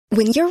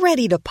When you're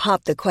ready to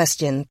pop the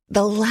question,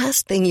 the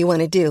last thing you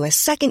want to do is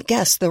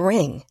second-guess the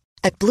ring.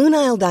 At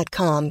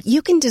BlueNile.com,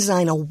 you can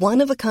design a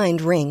one-of-a-kind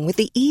ring with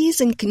the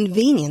ease and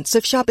convenience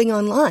of shopping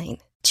online.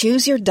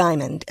 Choose your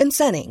diamond and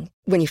setting.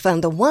 When you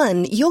find the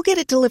one, you'll get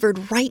it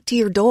delivered right to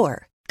your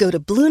door. Go to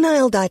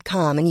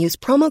BlueNile.com and use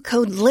promo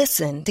code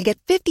LISTEN to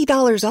get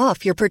 $50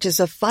 off your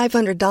purchase of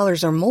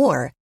 $500 or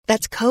more.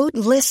 That's code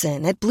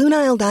LISTEN at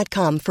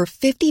BlueNile.com for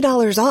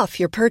 $50 off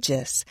your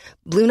purchase.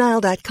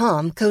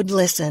 BlueNile.com, code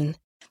LISTEN.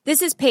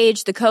 This is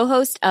Paige, the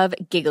co-host of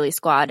Giggly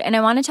Squad, and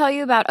I want to tell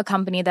you about a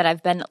company that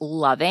I've been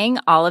loving,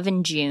 Olive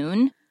 &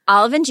 June.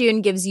 Olive &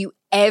 June gives you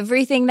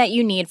everything that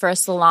you need for a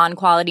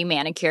salon-quality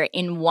manicure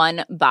in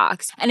one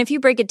box. And if you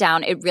break it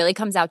down, it really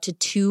comes out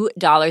to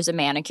 $2 a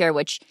manicure,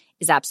 which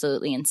is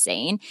absolutely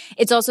insane.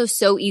 It's also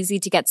so easy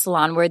to get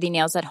salon-worthy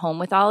nails at home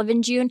with Olive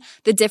 & June.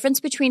 The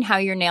difference between how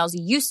your nails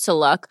used to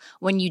look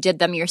when you did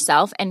them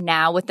yourself and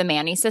now with the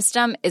Mani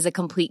system is a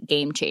complete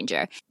game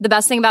changer. The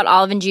best thing about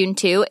Olive & June,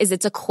 too, is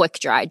it's a quick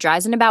dry.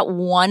 Dries in about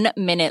 1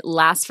 minute,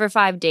 lasts for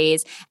 5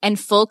 days, and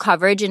full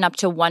coverage in up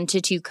to 1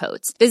 to 2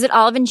 coats. Visit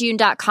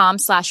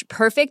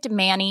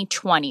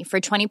oliveandjune.com/perfectmani20 for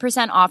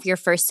 20% off your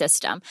first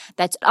system.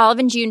 That's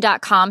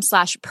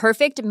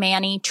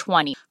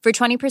oliveandjune.com/perfectmani20 for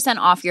 20%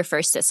 off your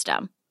first system.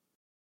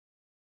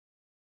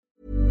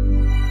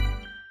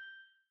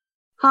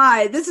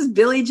 Hi, this is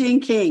Billie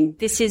Jean King.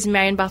 This is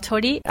Marion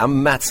Bartoli.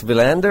 I'm Mats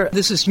Wilander.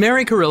 This is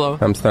Mary Carrillo.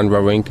 I'm Stan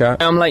Wawrinka.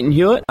 I'm Leighton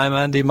Hewitt. I'm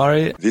Andy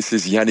Murray. This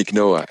is Yannick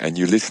Noah, and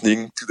you're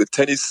listening to the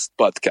Tennis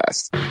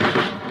Podcast.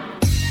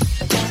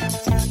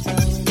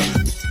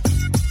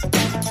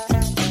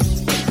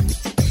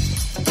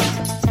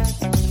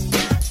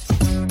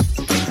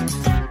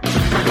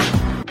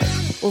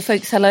 Well,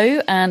 folks,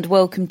 hello and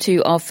welcome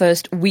to our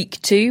first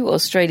Week 2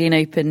 Australian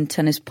Open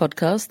Tennis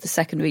Podcast. The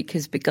second week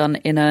has begun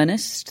in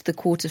earnest. The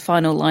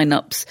quarter-final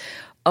lineups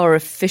are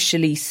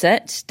officially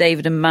set.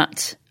 David and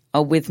Matt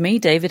are with me.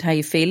 David, how are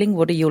you feeling?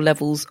 What are your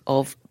levels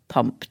of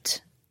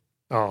pumped?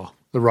 Oh,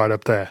 they're right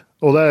up there.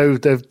 Although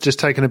they've just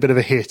taken a bit of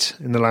a hit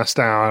in the last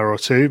hour or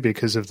two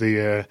because of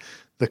the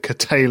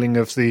curtailing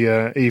of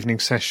the evening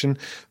session.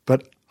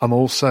 But I'm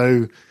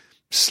also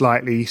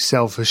slightly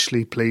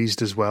selfishly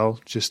pleased as well,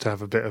 just to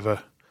have a bit of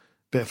a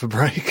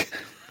break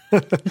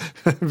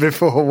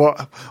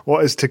before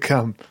what is to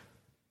come.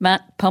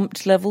 Matt,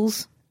 pumped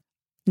levels?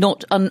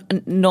 Not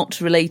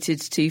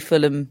related to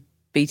Fulham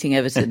beating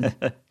Everton.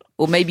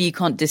 Or maybe you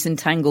can't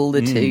disentangle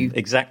the two.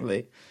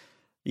 Exactly.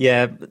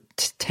 Yeah,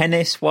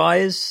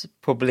 tennis-wise,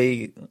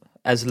 probably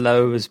as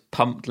low as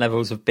pumped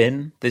levels have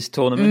been this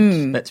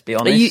tournament, let's be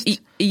honest.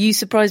 Are you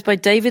surprised by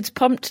David's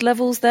pumped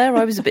levels there?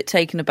 I was a bit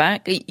taken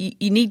aback.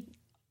 You need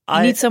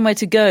somewhere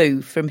to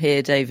go from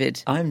here,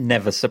 David. I'm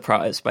never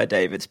surprised by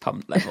David's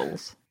pumped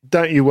levels.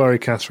 Don't you worry,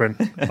 Catherine.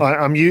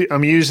 I'm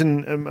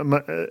using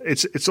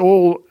it's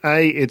all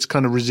it's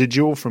kind of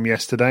residual from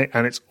yesterday,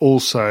 and it's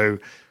also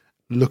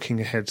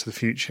looking ahead to the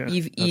future.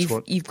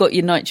 You've got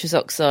your nitrous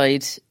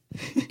oxide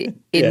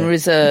in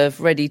reserve,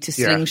 ready to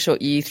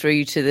slingshot you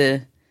through to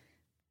the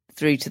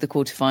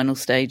quarterfinal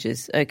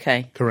stages.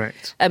 Okay,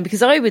 correct.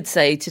 Because I would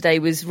say today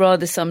was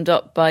rather summed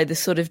up by the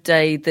sort of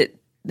day that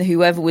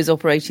whoever was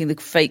operating the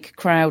fake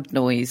crowd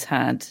noise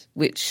had,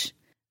 which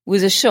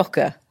was a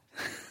shocker.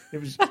 It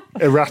was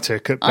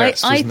erratic at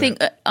best. I think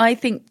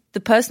the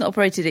person that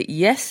operated it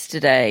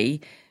yesterday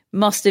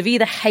must have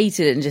either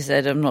hated it and just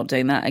said, "I'm not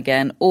doing that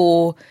again,"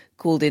 or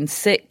called in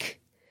sick,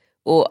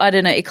 or I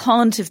don't know. It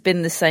can't have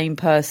been the same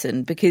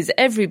person because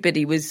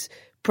everybody was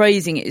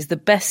praising it as the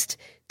best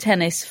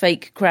tennis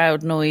fake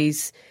crowd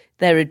noise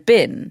there had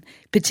been,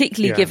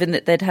 particularly given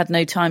that they'd had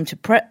no time to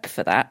prep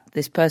for that.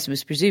 This person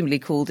was presumably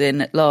called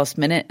in at last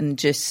minute and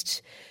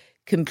just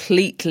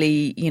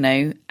completely,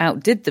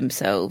 outdid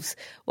themselves.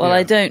 Well,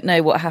 I don't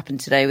know what happened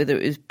today, whether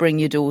it was bring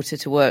your daughter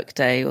to work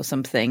day or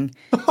something.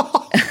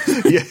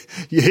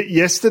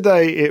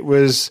 Yesterday it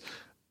was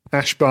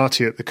Ash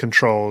Barty at the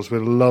controls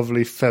with a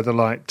lovely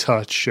feather-like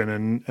touch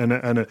and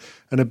an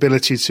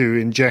ability to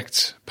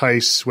inject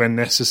pace when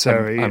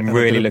necessary. I'm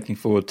really looking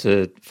forward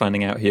to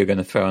finding out who you're going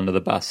to throw under the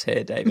bus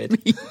here,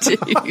 David. Me too.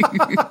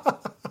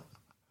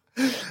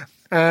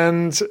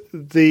 And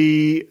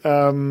the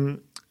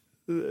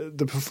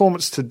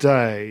performance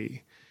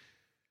today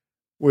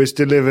was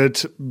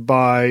delivered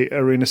by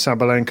Aryna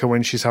Sabalenka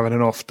when she's having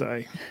an off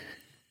day.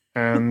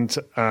 And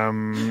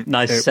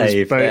nice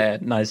save there.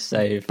 Nice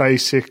save.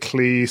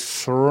 Basically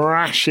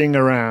thrashing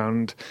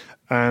around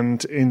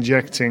and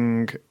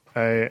injecting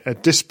a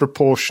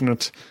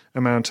disproportionate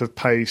amount of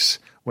pace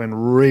when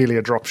really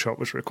a drop shot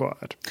was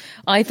required.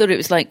 I thought it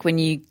was like when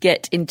you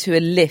get into a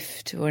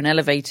lift or an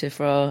elevator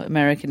for our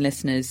American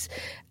listeners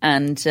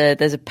and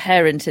there's a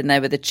parent in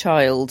there with a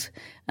child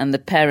and the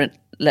parent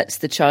lets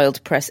the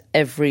child press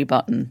every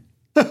button.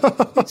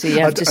 So you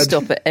have to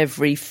stop at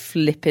every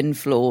flipping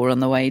floor on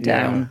the way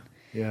down.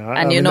 Yeah.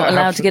 And you're not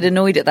allowed to get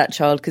annoyed at that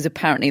child because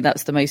apparently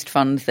that's the most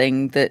fun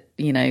thing that,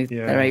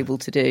 they're able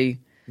to do.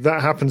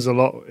 That happens a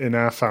lot in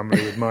our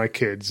family with my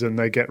kids and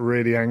they get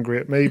really angry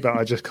at me, but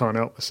I just can't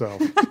help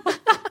myself.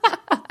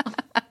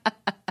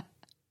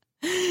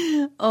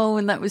 Oh,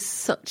 and that was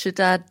such a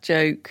dad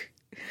joke.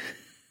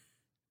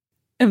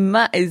 And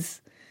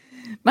Matt's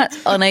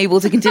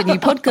unable to continue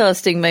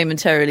podcasting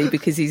momentarily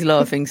because he's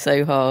laughing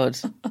so hard.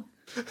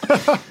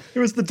 It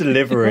was the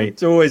delivery.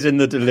 It's always in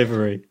the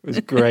delivery. It was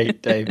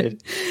great,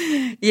 David.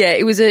 Yeah,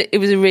 it was a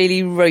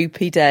really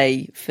ropey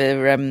day for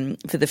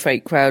the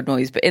fake crowd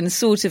noise, but in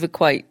sort of a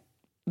quite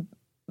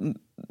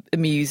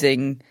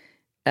amusing,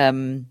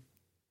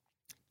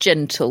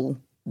 gentle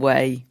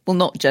way. Well,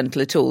 not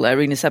gentle at all.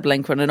 Aryna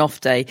Sabalenka on an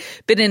off day,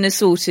 but in a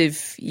sort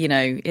of,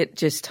 it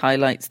just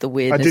highlights the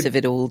weirdness of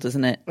it all,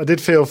 doesn't it? I did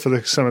feel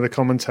for some of the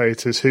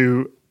commentators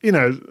who,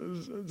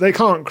 they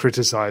can't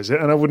criticise it,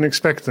 and I wouldn't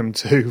expect them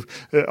to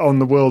on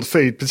the world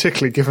feed,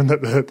 particularly given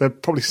that they're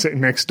probably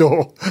sitting next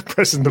door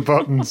pressing the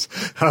buttons.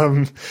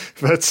 I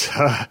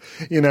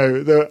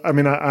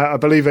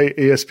believe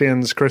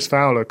ESPN's Chris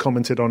Fowler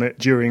commented on it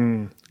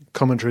during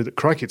commentary that,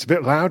 crikey, it's a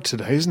bit loud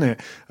today, isn't it?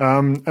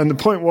 And the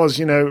point was,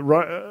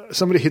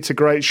 somebody hits a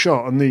great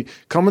shot and the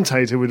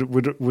commentator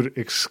would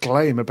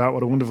exclaim about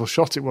what a wonderful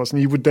shot it was,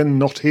 and you would then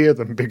not hear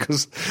them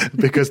because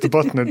the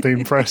button had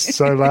been pressed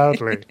so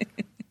loudly.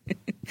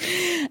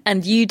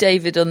 And you,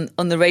 David,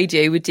 on the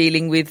radio were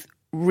dealing with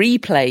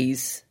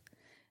replays,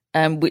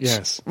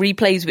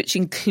 replays which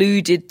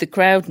included the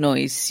crowd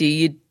noise, so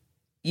you'd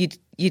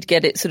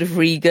get it sort of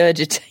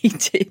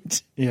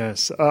regurgitated.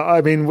 Yes,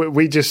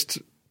 we just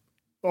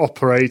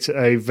operate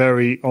a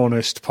very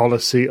honest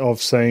policy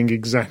of saying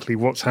exactly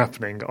what's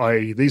happening,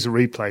 i.e. these are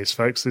replays,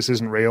 folks, this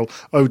isn't real.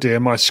 Oh dear,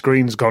 my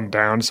screen's gone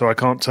down, so I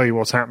can't tell you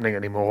what's happening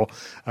anymore.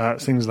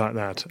 Things like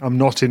that. I'm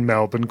not in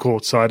Melbourne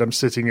courtside, I'm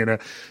sitting in a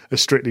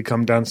Strictly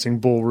Come Dancing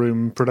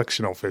ballroom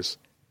production office.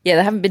 Yeah,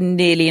 there haven't been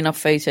nearly enough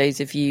photos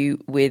of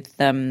you with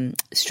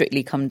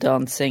Strictly Come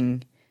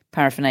Dancing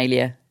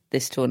paraphernalia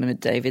this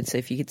tournament, David, so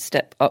if you could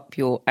step up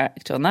your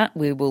act on that,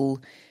 we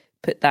will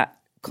put that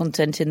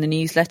content in the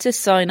newsletter.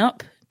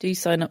 Do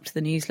sign up to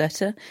the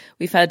newsletter.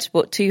 We've had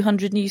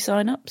 200 new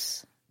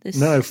sign-ups?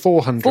 No,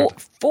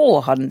 400.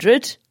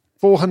 400?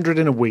 400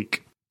 in a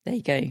week. There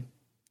you go.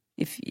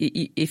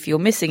 If you're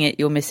missing it,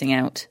 you're missing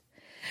out.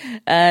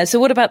 So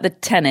what about the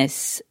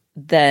tennis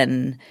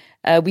then?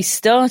 We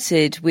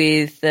started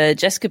with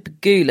Jessica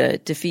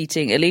Pegula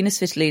defeating Alina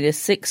Svitolina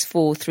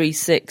 6-4,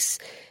 3-6,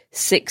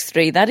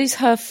 6-3. That is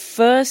her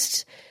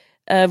first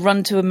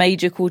run to a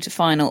major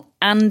quarterfinal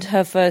and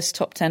her first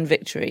top 10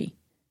 victory,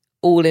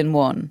 all in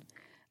one.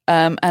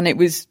 And it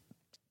was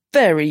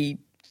very,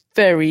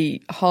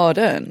 very hard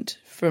earned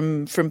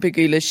from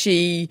Pegula.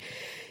 She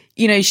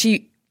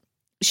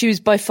was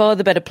by far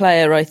the better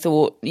player, I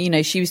thought.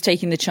 She was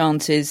taking the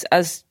chances,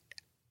 as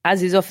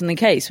is often the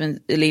case when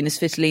Alina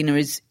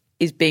Svitolina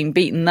is being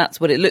beaten. That's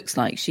what it looks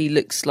like. She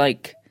looks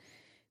like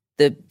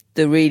the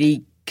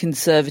really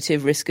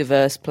conservative,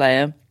 risk-averse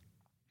player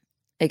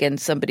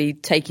against somebody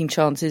taking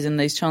chances and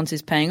those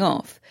chances paying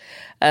off.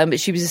 But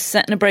she was a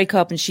set and a break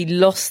up, and she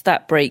lost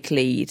that break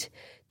lead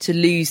to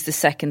lose the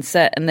second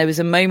set. And there was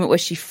a moment where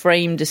she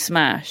framed a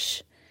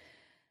smash.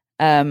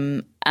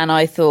 And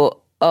I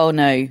thought, oh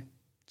no,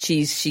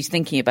 she's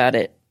thinking about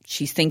it.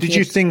 Did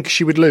you think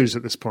she would lose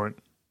at this point?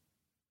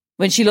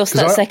 When she lost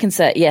that second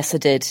set, yes, I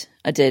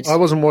did. I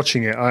wasn't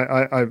watching it.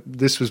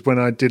 This was when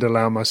I did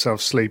allow myself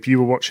sleep. You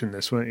were watching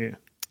this, weren't you?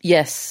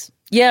 Yes.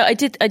 Yeah, I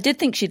did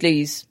think she'd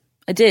lose.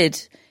 I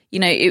did.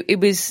 It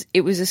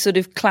was a sort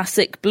of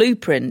classic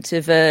blueprint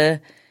of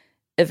a.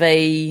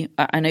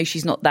 I know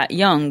she's not that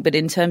young, but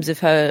in terms of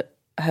her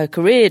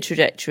career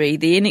trajectory,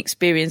 the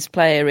inexperienced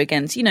player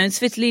against,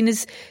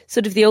 Svitolina's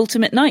sort of the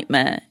ultimate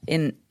nightmare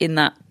in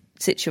that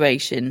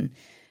situation.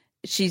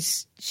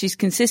 She's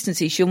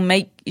consistency.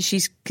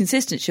 She's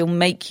consistent. She'll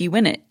make you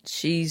win it.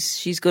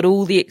 She's got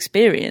all the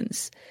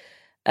experience,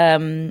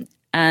 and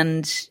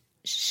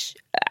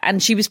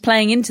she was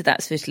playing into that.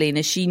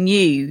 Svitolina. She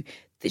knew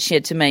that she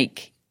had to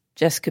make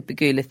Jessica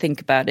Pegula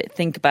think about it,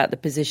 think about the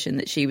position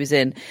that she was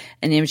in.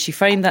 And she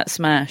framed that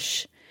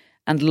smash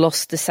and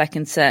lost the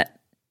second set.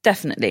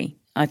 Definitely,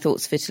 I thought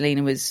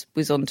Svitolina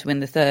was on to win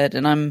the third.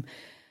 And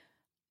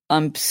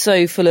I'm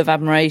so full of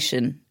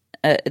admiration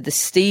at the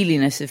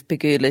steeliness of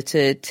Pegula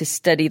to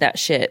steady that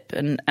ship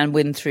and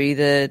win through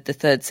the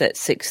third set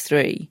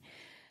 6-3.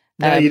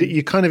 Now,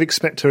 you kind of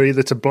expect her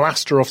either to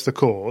blast her off the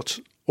court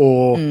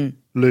or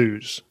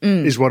lose,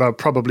 is what I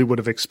probably would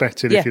have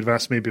expected if you'd have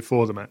asked me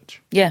before the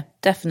match. Yeah,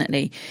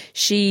 definitely.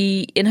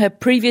 She, in her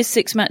previous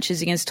 6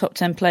 matches against top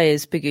 10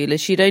 players, Pegula,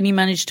 she'd only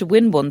managed to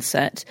win one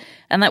set,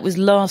 and that was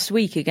last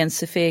week against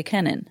Sofia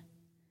Kenin.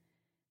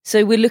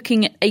 So we're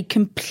looking at a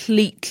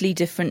completely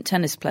different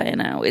tennis player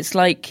now. It's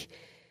like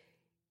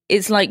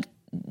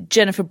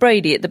Jennifer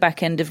Brady at the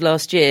back end of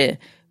last year,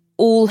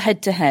 all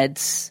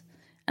head-to-heads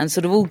and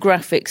sort of all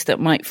graphics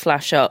that might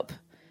flash up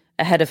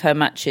ahead of her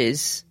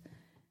matches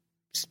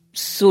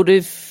sort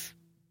of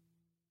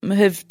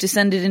have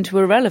descended into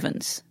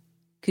irrelevance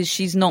because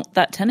she's not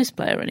that tennis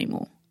player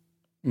anymore.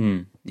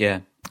 Yeah,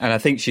 and I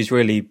think she's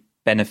really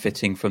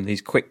benefiting from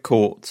these quick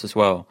courts as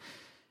well.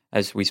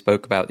 As we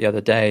spoke about the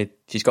other day,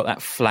 she's got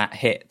that flat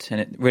hit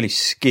and it really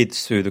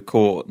skids through the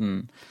court,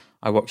 and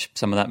I watched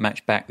some of that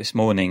match back this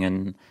morning,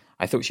 and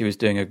I thought she was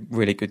doing a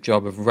really good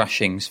job of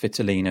rushing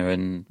Svitolina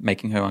and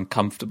making her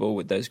uncomfortable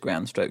with those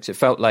ground strokes. It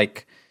felt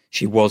like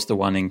she was the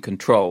one in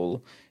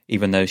control,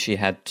 even though she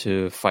had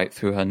to fight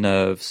through her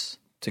nerves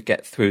to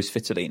get through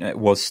Svitolina. It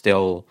was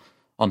still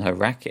on her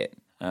racket.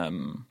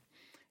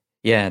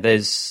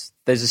 There's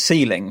a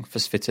ceiling for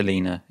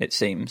Svitolina, it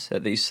seems,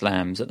 at these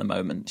slams at the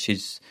moment.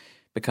 She's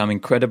become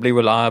incredibly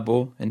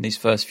reliable in these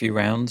first few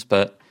rounds,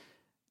 but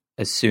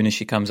as soon as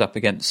she comes up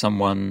against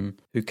someone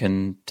who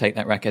can take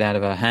that racket out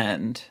of her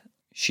hand,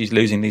 she's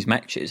losing these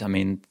matches. I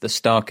mean, the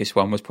starkest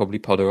one was probably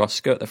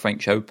Podoroska at the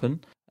French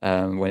Open,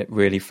 when it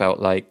really felt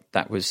like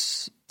that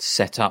was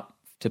set up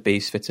to be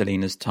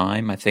Svitolina's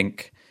time. I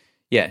think,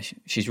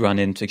 she's run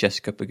into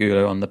Jessica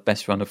Pegula on the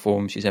best run of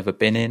form she's ever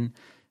been in,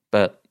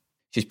 but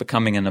she's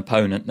becoming an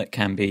opponent that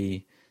can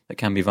be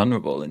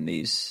vulnerable in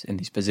these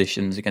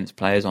positions against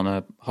players on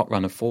a hot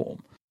run of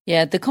form.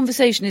 Yeah, the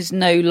conversation is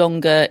no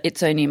longer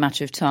it's only a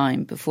matter of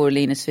time before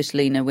Alina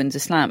Svitolina wins a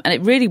slam. And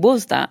it really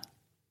was that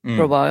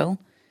for a while.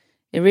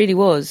 It really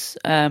was.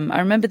 I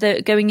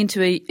remember going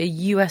into a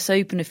US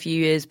Open a few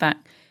years back.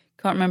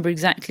 Can't remember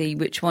exactly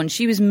which one.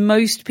 She was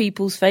most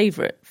people's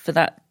favourite for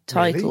that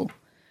title. Really?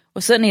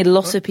 Or certainly a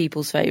lot of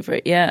people's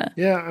favourite, yeah.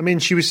 Yeah, I mean,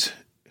 she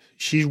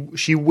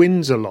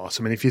wins a lot.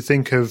 I mean, if you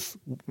think of,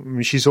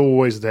 she's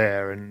always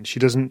there, and she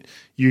doesn't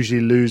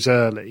usually lose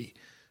early.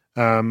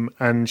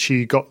 And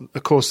she got,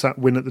 of course, that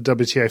win at the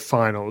WTA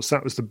finals.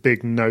 That was the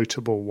big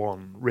notable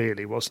one,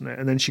 really, wasn't it?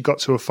 And then she got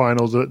to a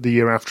final the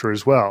year after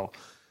as well.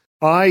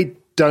 I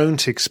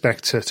don't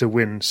expect her to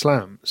win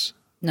slams,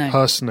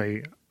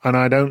 personally, and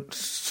I don't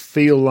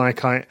feel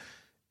like I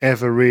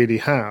ever really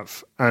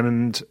have.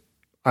 And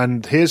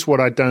here's what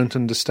I don't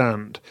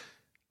understand.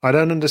 I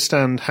don't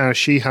understand how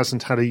she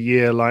hasn't had a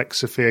year like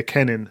Sofia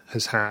Kenin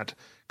has had,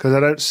 because I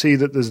don't see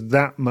that there's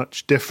that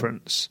much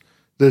difference.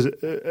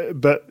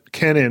 But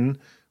Kenin,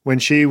 when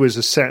she was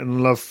a set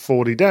and love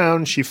 40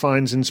 down, she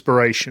finds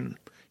inspiration.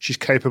 She's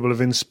capable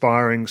of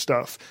inspiring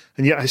stuff.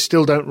 And yet I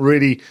still don't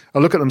really... I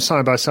look at them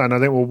side by side and I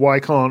think, well, why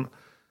can't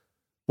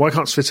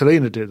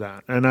Svitolina do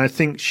that? And I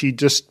think she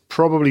just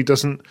probably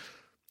doesn't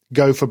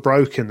go for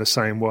broke in the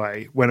same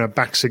way when her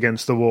back's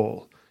against the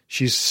wall.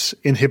 She's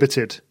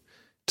inhibited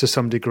to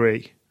some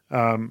degree.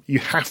 You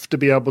have to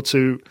be able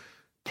to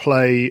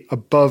play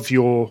above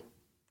your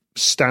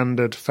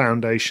standard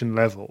foundation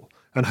level.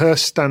 And her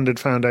standard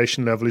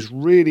foundation level is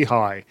really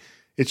high.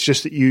 It's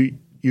just that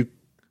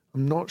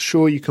I'm not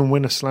sure you can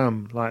win a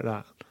slam like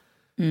that.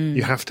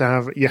 You have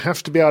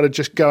to be able to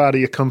just go out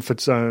of your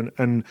comfort zone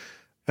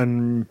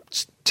and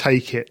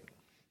take it.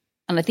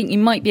 And I think you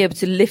might be able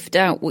to lift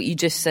out what you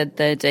just said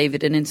there,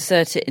 David, and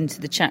insert it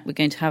into the chat we're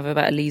going to have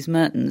about Elise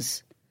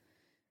Mertens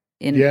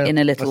in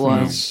a little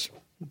while. That's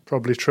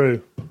probably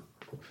true.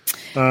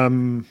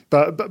 But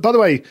by the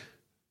way,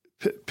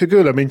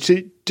 Pegula, I mean,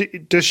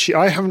 does she?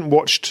 I haven't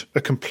watched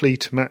a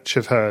complete match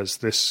of hers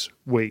this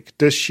week.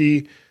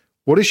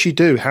 What does she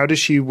do? How does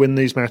she win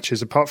these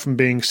matches? Apart from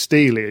being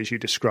steely, as you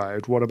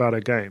described, what about her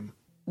game?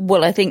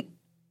 Well, I think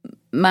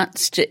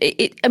Matt's.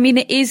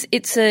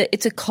 It's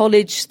a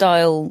college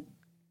style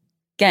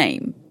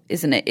game,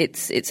 isn't it?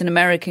 It's an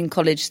American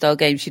college style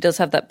game. She does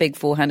have that big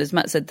forehand, as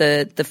Matt said.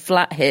 The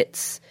flat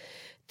hits.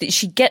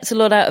 She gets a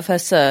lot out of her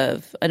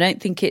serve. I don't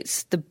think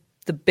it's the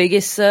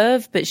biggest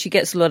serve, but she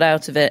gets a lot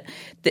out of it.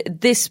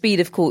 This speed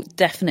of court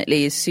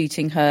definitely is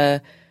suiting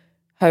her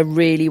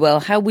really well.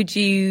 How would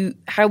you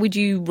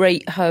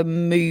rate her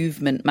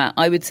movement, Matt?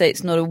 I would say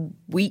it's not a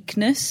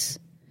weakness.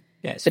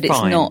 Yeah, it's but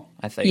fine, it's not.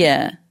 I think.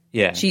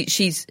 Yeah.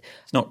 She's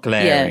it's not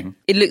glaring. Yeah,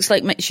 it looks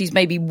like she's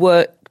maybe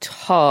worked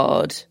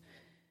hard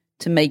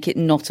to make it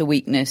not a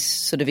weakness,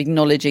 sort of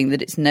acknowledging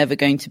that it's never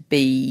going to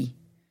be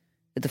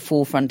at the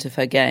forefront of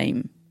her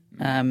game.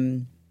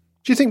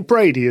 Do you think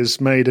Brady has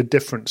made a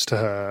difference to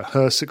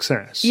her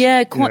success?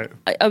 Yeah, quite.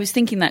 I was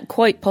thinking that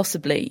quite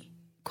possibly,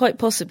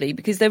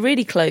 because they're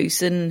really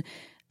close and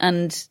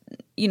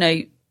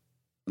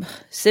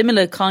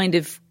similar kind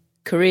of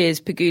careers.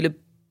 Pegula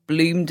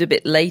bloomed a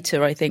bit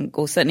later, I think,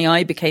 or certainly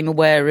I became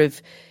aware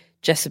of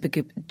Jessica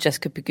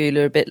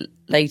Pegula a bit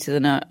later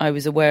than I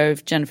was aware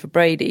of Jennifer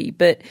Brady.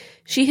 But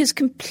she has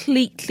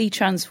completely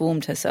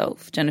transformed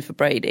herself, Jennifer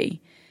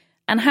Brady.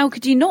 And how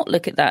could you not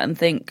look at that and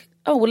think,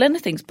 oh, well,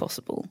 anything's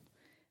possible?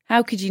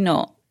 How could you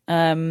not?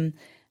 And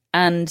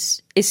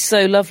it's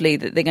so lovely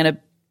that they're going to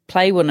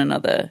play one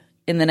another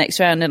in the next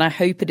round, and I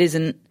hope it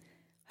isn't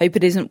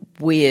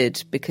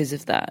weird because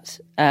of that.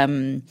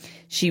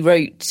 She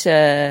wrote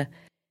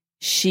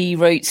see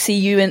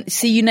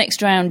you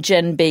next round,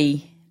 Gen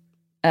B,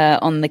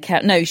 on the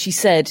count. No, she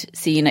said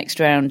see you next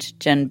round,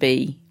 Gen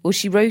B. Or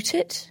she wrote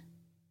it.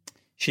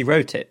 She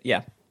wrote it.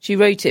 Yeah, she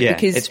wrote it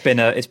because it's been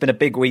a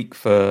big week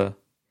for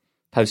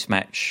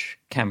post-match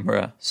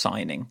camera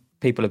signing.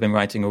 People have been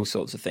writing all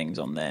sorts of things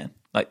on there,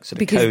 like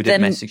sort of coded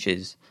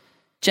messages.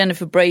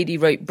 Jennifer Brady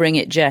wrote "Bring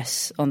It,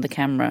 Jess" on the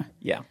camera.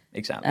 Yeah,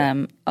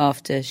 exactly.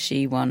 After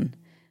she won,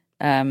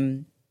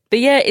 But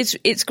yeah,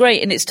 it's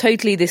great, and it's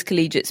totally this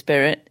collegiate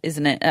spirit,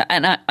 isn't it?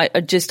 And I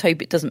just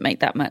hope it doesn't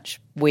make that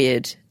match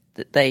weird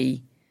that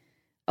they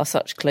are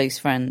such close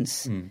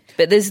friends.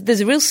 But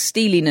there's a real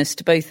steeliness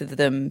to both of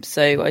them,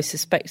 so I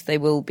suspect they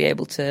will be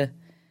able to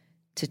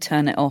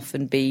turn it off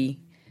and be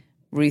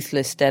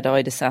ruthless,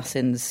 dead-eyed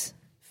assassins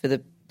for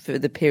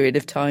the period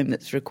of time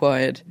that's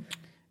required.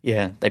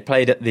 Yeah, they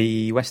played at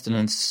the Western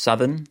and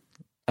Southern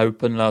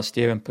Open last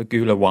year, and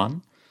Pegula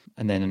won.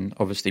 And then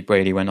obviously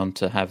Brady went on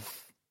to have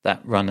that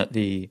run at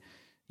the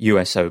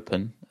US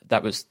Open.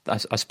 That was,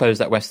 I suppose,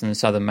 that Western and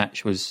Southern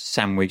match was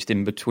sandwiched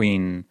in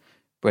between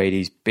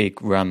Brady's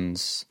big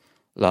runs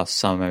last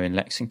summer in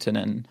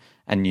Lexington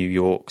and New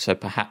York. So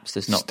perhaps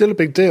there's not still a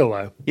big deal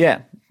though.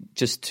 Yeah,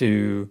 just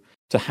to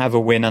have a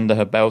win under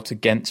her belt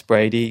against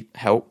Brady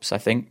helps, I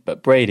think.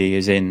 But Brady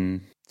is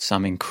in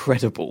some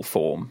incredible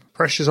form.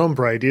 Pressure's on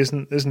Brady,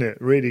 isn't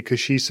it? Really, because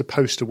she's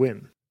supposed to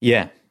win.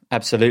 Yeah.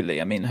 Absolutely.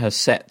 I mean, her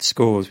set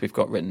scores we've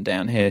got written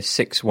down here,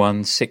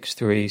 6-1,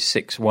 6-3,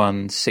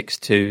 6-1,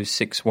 6-2,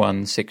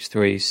 6-1,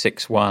 6-3,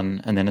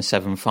 6-1, and then a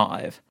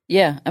 7-5.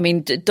 Yeah, I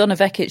mean, Donna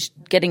Vekic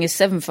getting a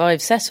 7-5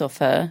 set off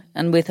her,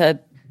 and with her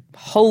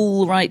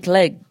whole right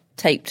leg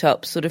taped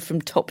up sort of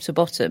from top to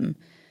bottom,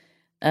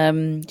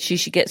 she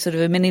should get sort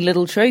of a mini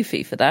little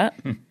trophy for that.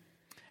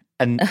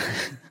 And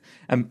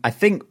I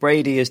think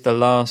Brady is the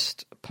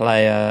last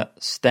player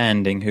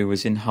standing who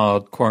was in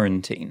hard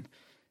quarantine.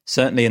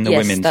 Certainly in the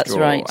women's that's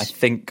draw. right. I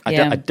think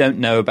I don't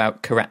know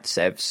about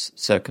Karatsev's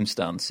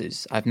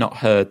circumstances. I've not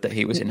heard that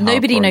he was in hard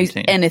Nobody knows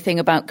quarantine. anything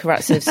about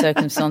Karatsev's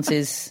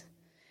circumstances.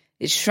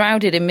 It's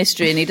shrouded in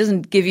mystery, and he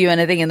doesn't give you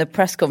anything in the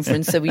press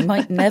conference, so we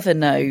might never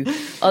know,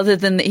 other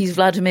than that he's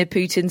Vladimir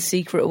Putin's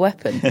secret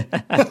weapon.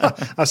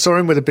 I saw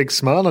him with a big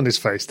smile on his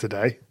face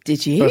today.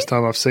 Did you? First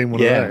time I've seen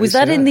one of those. Was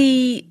that in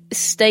the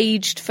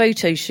staged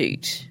photo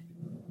shoot?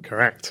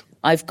 Correct.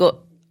 I've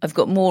got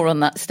more on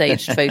that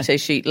staged photo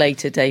shoot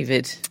later,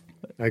 David.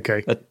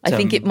 Okay. But, I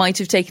think it might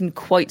have taken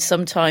quite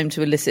some time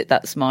to elicit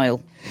that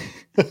smile.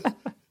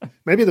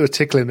 Maybe they were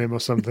tickling him or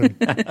something.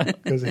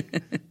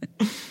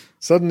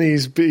 Suddenly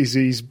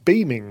he's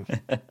beaming.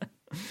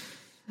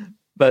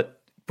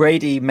 But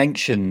Brady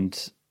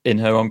mentioned in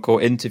her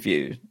on-court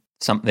interview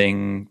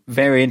something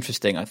very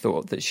interesting, I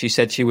thought, that she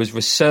said she was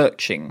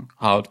researching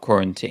hard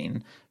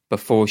quarantine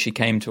before she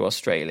came to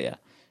Australia.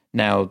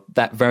 Now,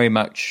 that very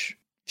much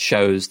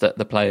shows that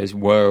the players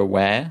were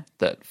aware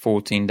that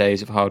 14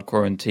 days of hard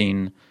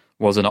quarantine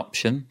was an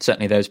option.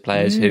 Certainly those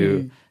players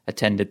who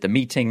attended the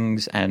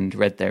meetings and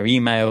read their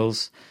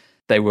emails,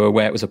 they were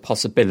aware it was a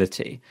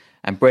possibility.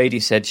 And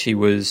Brady said she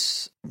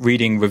was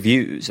reading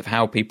reviews of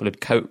how people had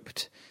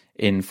coped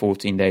in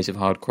 14 days of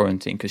hard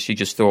quarantine because she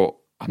just thought,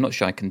 I'm not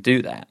sure I can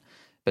do that.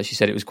 But she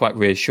said it was quite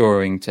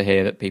reassuring to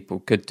hear that people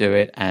could do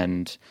it,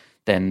 and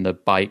then the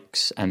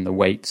bikes and the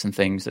weights and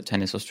things that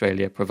Tennis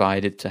Australia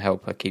provided to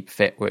help her keep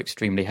fit were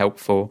extremely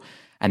helpful.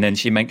 And then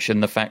she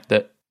mentioned the fact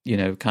that, you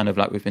know, kind of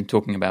like we've been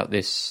talking about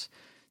this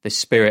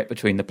spirit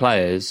between the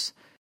players.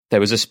 There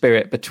was a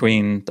spirit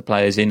between the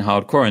players in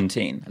hard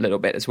quarantine a little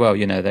bit as well.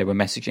 You know, they were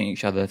messaging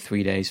each other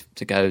 3 days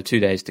to go, 2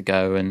 days to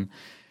go. And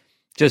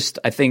just,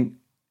 I think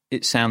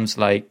it sounds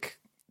like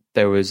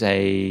there was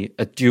a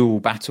dual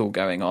battle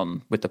going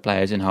on with the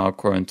players in hard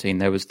quarantine.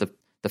 There was the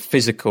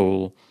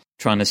physical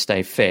trying to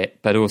stay fit,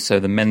 but also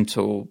the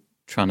mental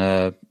trying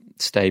to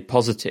stay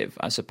positive,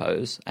 I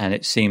suppose. And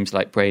it seems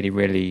like Brady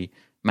really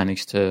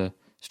managed to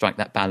strike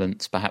that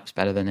balance perhaps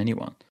better than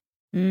anyone.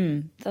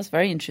 That's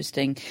very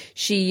interesting.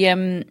 She,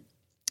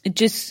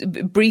 just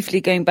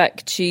briefly going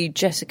back to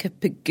Jessica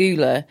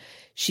Pegula,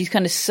 she's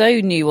kind of so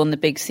new on the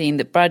big scene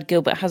that Brad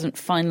Gilbert hasn't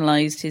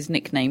finalised his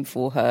nickname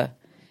for her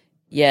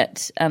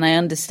yet. And I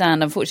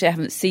understand, unfortunately I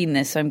haven't seen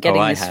this, so I'm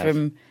getting this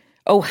from...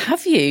 Oh,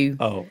 have you?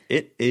 Oh,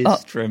 it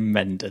is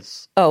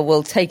tremendous. Oh,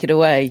 well, take it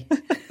away.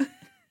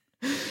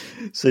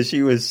 So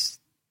she was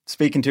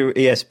speaking to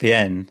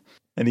ESPN,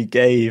 and he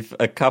gave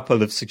a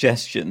couple of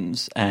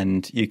suggestions,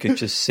 and you could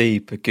just see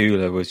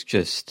Pegula was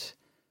just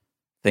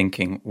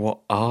thinking, what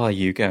are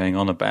you going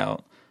on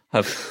about?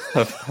 Her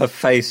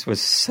face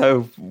was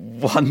so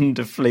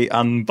wonderfully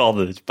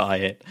unbothered by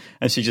it.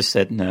 And she just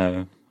said,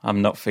 no,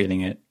 I'm not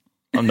feeling it.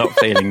 I'm not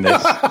feeling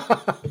this.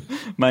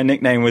 My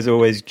nickname was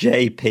always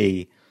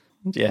JP.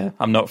 Yeah,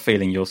 I'm not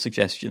feeling your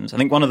suggestions. I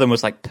think one of them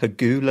was like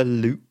Pegula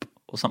Loop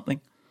or something.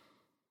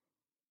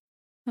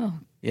 Oh,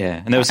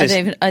 yeah. And there was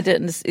I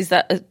don't. Is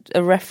that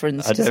a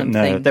reference to something?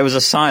 I don't know. There was a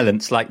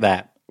silence like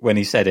that when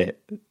he said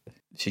it.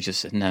 She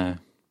just said, no,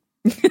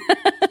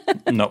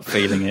 I'm not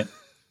feeling it.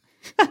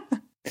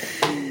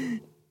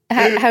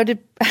 How did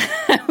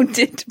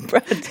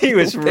Brad? He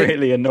was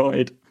really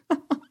annoyed.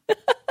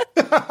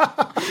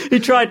 He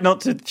tried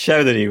not to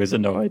show that he was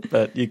annoyed,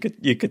 but you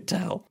could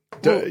tell.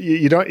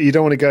 You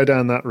don't want to go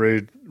down that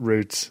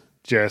route,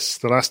 Jess.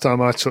 The last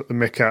time I took the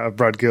mick out of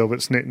Brad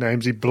Gilbert's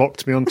nicknames, he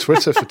blocked me on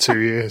Twitter for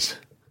 2 years.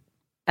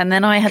 And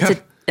then I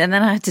had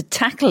to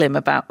tackle him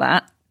about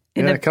that.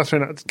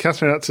 Catherine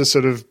had to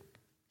sort of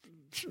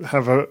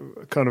have a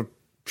kind of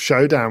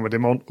showdown with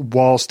him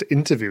whilst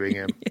interviewing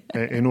him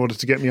in order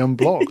to get me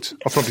unblocked.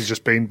 I've probably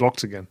just been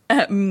blocked again.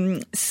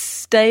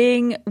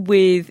 Staying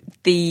with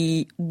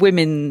the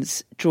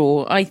women's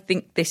draw, I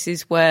think this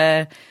is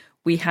where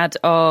we had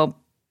our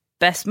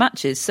best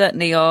matches.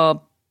 Certainly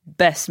our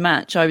best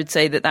match, I would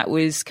say that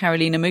was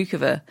Karolina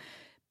Muchova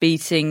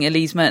beating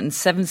Elise Mertens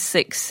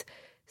 7-6,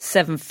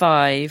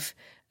 7-5.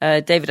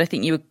 David, I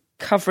think you were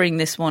covering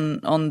this one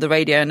on the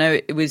radio. I know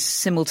it was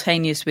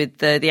simultaneous with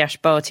the Ash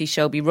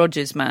Barty-Shelby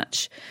Rogers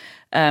match.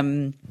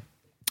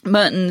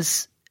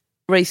 Mertens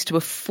raced to a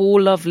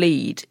 4-love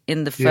lead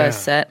in the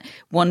first set,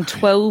 won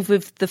 12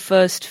 of the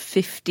first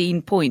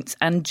 15 points,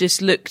 and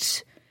just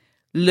looked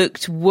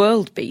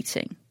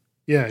world-beating.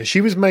 Yeah, she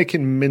was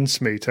making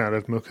mincemeat out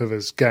of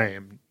Muchova's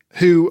game,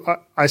 who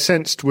I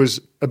sensed was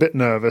a bit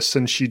nervous,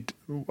 and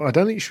I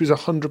don't think she was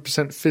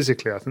 100%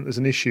 physically. I think there's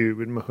an issue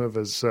with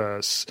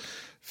Muchova's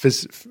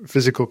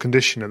physical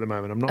condition at the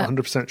moment. I'm not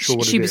 100% sure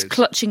what it is. She was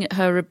clutching at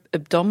her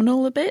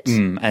abdominal a bit.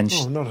 Not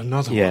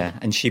another one. Yeah,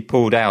 and she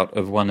pulled out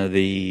of one of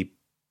the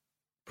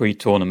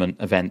pre-tournament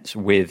events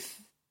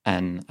with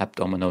an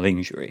abdominal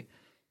injury.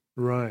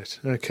 Right.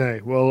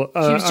 Okay. Well, she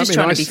was just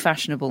trying to be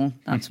fashionable.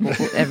 That's what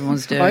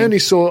everyone's doing. I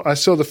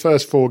saw the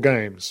first 4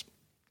 games.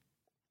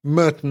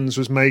 Mertens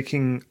was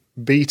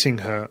beating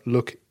her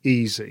look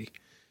easy.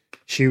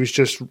 She was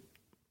just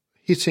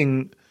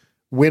hitting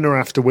winner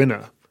after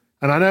winner.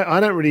 And I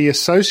don't really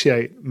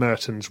associate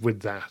Mertens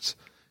with that.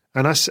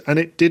 And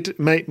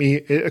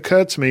it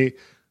occurred to me,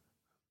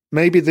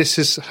 maybe this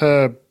is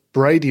her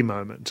Brady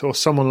moment or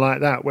someone like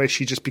that, where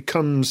she just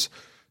becomes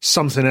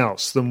something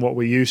else than what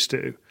we're used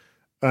to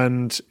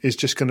and is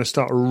just going to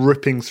start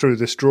ripping through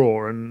this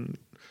draw, and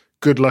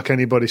good luck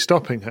anybody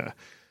stopping her.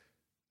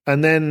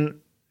 And then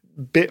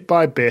bit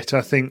by bit,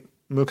 I think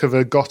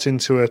Muchova got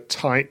into a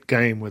tight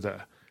game with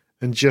her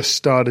and just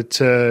started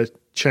to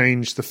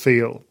change the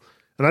feel.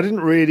 And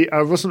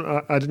I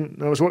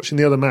was watching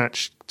the other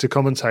match to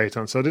commentate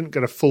on, so I didn't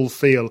get a full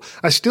feel.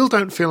 I still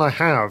don't feel I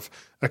have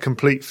a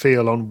complete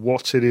feel on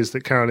what it is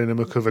that Karolina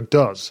Muchova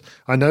does.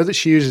 I know that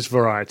she uses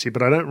variety,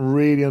 but I don't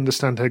really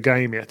understand her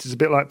game yet. It's a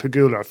bit like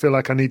Pegula. I feel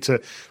like I need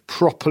to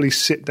properly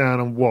sit down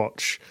and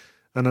watch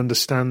and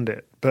understand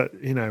it. But,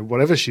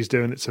 whatever she's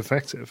doing, it's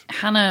effective.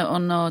 Hannah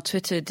on our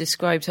Twitter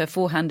described her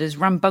forehand as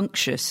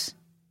rambunctious,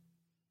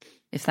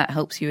 if that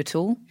helps you at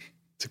all.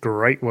 It's a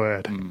great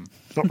word.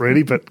 Not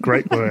really, but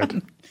great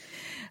word.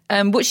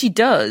 What she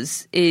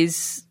does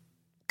is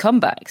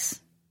comebacks.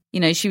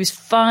 She was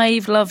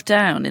 5-love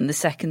down in the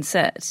second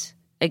set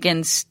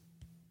against,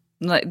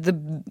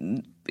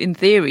 in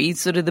theory,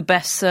 sort of the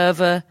best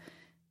server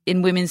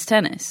in women's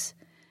tennis.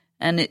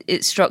 And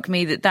it struck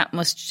me that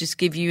must just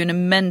give you an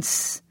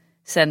immense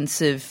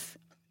sense of,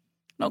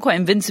 not quite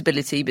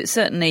invincibility, but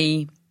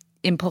certainly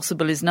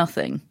impossible is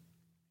nothing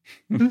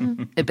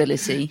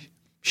ability.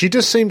 She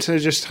does seem to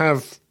just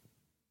have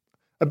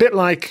a bit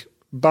like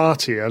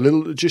Barty, a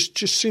little, just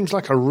seems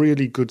like a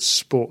really good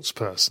sports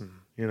person,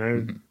 I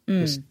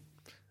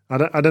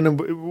don't know.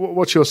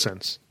 What's your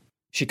sense?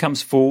 She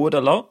comes forward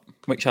a lot,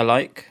 which I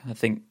like. I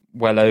think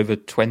well over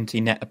 20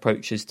 net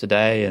approaches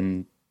today,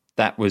 and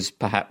that was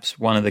perhaps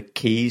one of the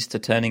keys to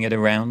turning it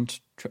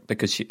around,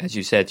 because she, as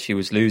you said, she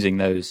was losing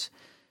those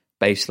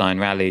baseline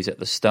rallies at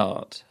the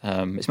start.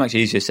 It's much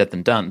easier said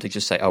than done to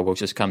just say, we'll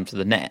just come to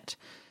the net.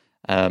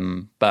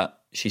 But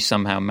she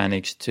somehow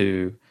managed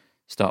to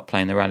start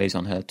playing the rallies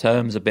on her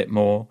terms a bit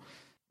more.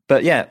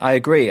 But yeah, I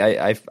agree.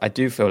 I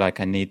do feel like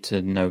I need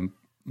to know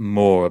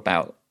more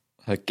about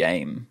her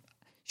game.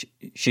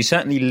 She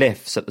certainly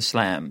lifts at the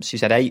slams.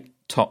 She's had 8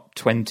 top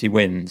 20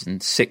 wins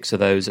and 6 of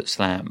those at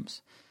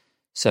slams.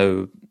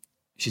 So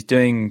she's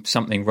doing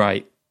something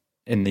right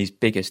in these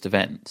biggest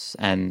events.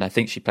 And I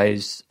think she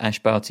plays Ash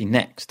Barty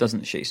next,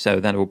 doesn't she? So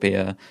that will be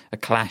a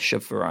clash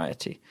of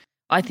variety.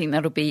 I think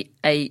that'll be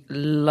a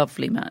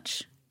lovely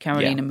match,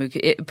 Karolina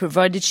Muchova,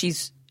 provided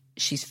she's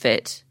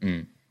fit.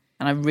 And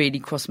I really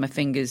cross my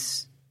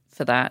fingers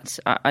for that.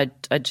 I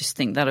just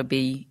think that'll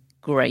be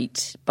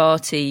great.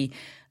 Barty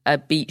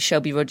beat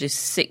Shelby Rogers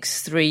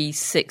 6-3,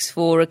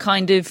 6-4, a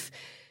kind of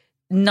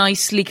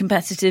nicely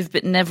competitive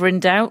but never in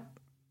doubt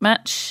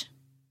match.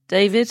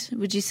 David,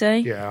 would you say?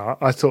 Yeah,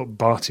 I thought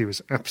Barty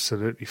was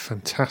absolutely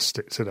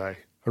fantastic today.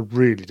 I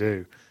really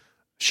do.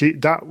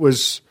 That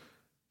was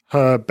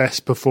her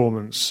best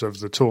performance of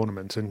the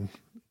tournament, and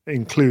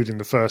including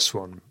the first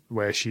one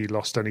where she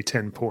lost only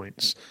 10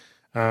 points.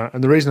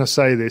 And the reason I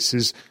say this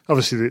is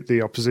obviously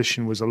the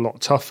opposition was a lot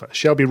tougher.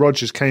 Shelby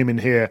Rogers came in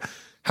here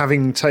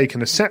having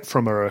taken a set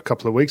from her a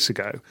couple of weeks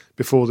ago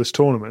before this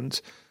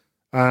tournament,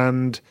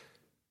 and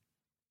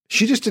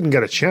she just didn't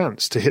get a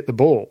chance to hit the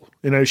ball.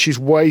 She's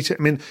waiting.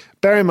 I mean,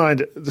 bear in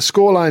mind, the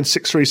scoreline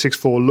 6-3,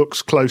 6-4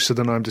 looks closer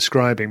than I'm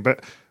describing,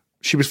 but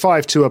she was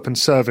 5-2 up and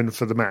serving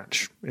for the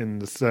match in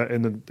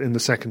the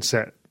second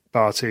set,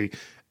 Barty,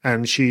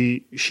 and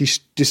she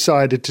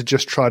decided to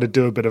just try to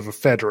do a bit of a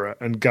Federer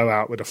and go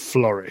out with a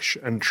flourish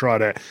and try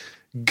to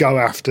go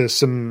after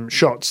some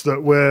shots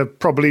that were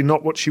probably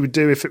not what she would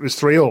do if it was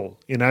 3-all,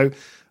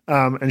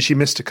 and she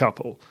missed a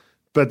couple.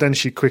 but then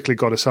she quickly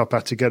got us up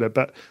together.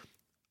 But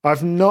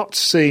I've not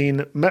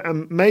seen,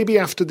 maybe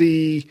after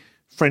the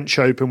French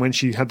Open when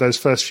she had those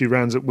first few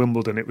rounds at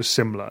Wimbledon, it was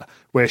similar,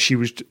 where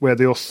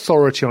the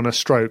authority on her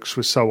strokes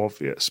was so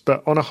obvious.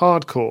 But on a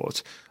hard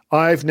court,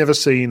 I've never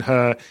seen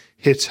her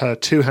hit her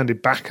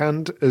two-handed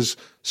backhand as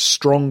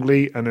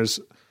strongly and as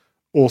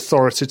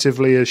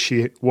authoritatively as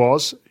she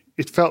was.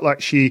 It felt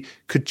like she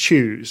could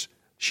choose,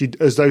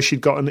 as though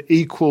she'd got an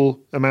equal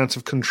amount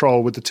of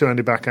control with the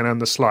two-handed backhand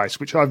and the slice,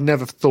 which I've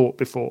never thought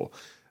before.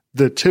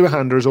 The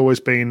two-hander has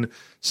always been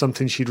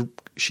something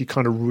she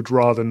kind of would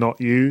rather not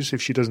use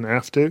if she doesn't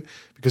have to,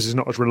 because it's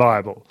not as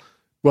reliable.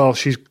 Well,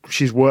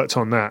 she's worked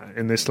on that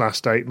in this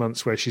last 8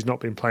 months where she's not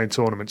been playing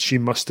tournaments. She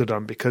must have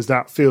done, because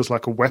that feels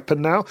like a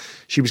weapon now.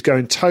 She was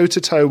going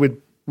toe-to-toe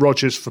with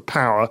Rogers for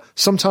power.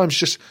 Sometimes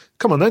just,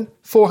 come on then,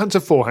 forehand to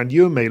forehand,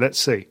 you and me, let's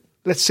see.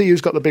 Let's see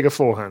who's got the bigger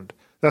forehand.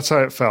 That's how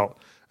it felt.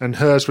 And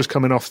hers was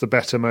coming off the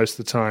better most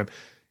of the time.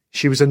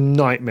 She was a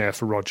nightmare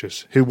for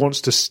Rogers, who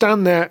wants to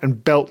stand there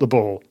and belt the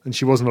ball, and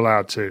she wasn't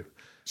allowed to.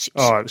 It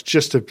was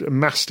just a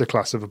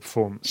masterclass of a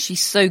performance.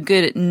 She's so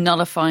good at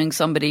nullifying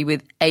somebody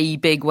with a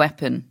big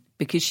weapon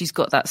because she's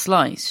got that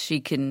slice. She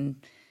can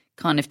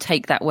kind of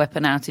take that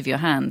weapon out of your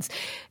hands.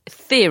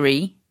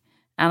 Theory,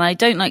 and I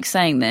don't like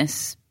saying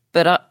this,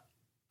 but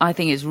I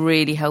think it's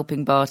really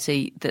helping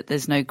Barty that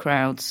there's no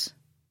crowds.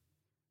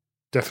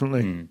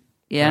 Definitely.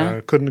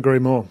 Yeah. Couldn't agree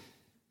more.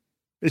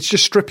 It's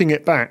just stripping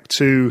it back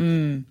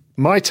to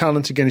my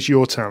talent against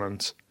your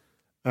talent.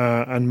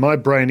 And my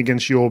brain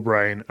against your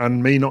brain,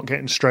 and me not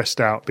getting stressed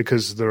out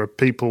because there are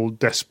people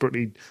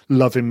desperately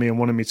loving me and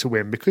wanting me to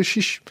win, because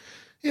she's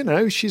I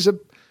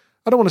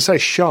don't want to say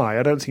shy.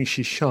 I don't think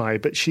she's shy,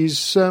 but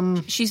she's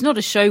not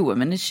a show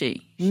woman, is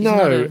she?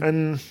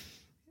 And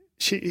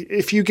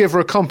if you give her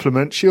a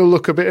compliment, she'll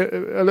look a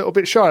little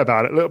bit shy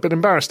about it, a little bit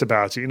embarrassed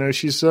about it.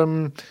 She's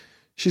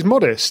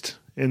modest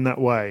in that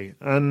way,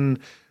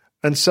 and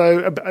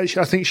so I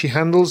think she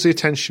handles the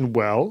attention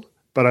well.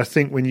 But I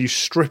think when you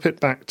strip it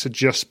back to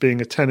just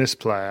being a tennis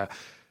player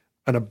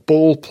and a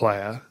ball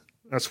player,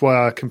 that's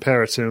why I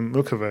compare it to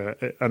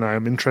Muchova, and I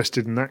am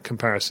interested in that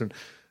comparison.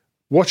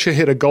 Watch her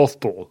hit a golf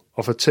ball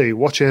off a tee.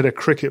 Watch her hit a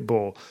cricket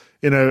ball.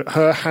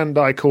 Her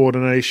hand-eye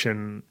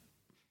coordination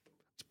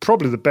is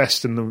probably the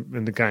best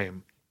in the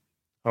game,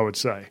 I would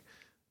say,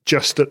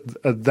 just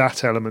at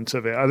that element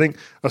of it. I think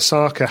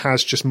Osaka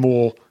has just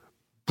more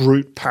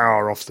brute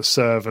power off the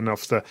serve and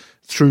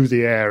through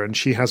the air, and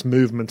she has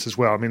movement as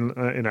well. I mean,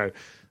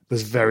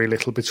 there's very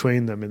little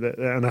between them,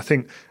 and I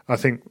think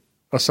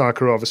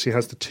Osaka obviously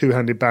has the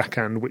two-handed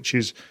backhand, which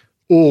is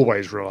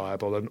always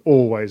reliable and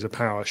always a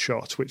power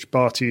shot. Which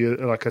Barty,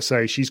 like I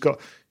say, she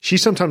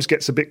sometimes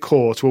gets a bit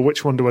caught. Well,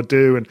 which one do I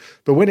do?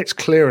 But when it's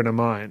clear in her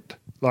mind,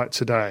 like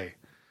today,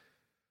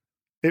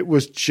 it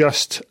was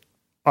just,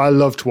 I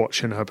loved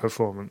watching her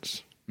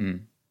performance.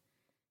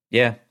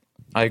 Yeah,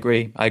 I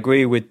agree. I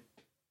agree with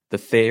the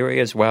theory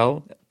as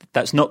well.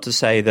 That's not to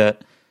say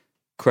that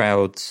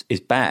crowds is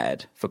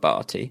bad for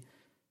Barty.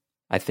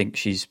 I think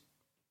she's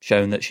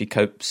shown that she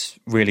copes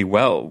really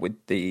well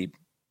with the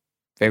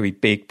very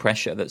big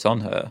pressure that's on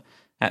her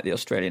at the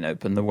Australian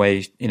Open. The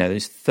way,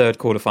 this third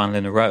quarterfinal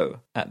in a row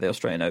at the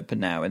Australian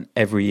Open now, and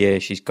every year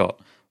she's got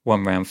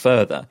one round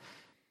further.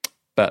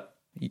 But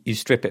you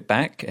strip it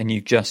back and you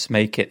just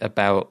make it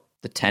about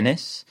the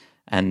tennis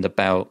and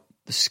about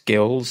the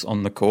skills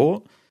on the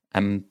court.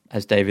 And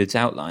as David's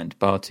outlined,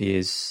 Barty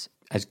is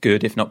as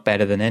good, if not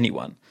better, than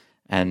anyone.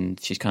 And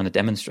she's kind of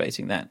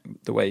demonstrating that,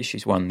 the way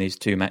she's won these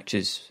two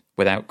matches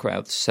without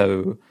crowds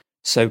so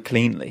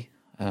cleanly.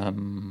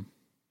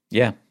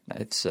 Yeah,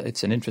 it's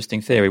an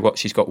interesting theory.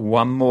 She's got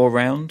one more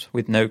round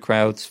with no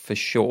crowds for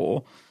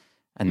sure.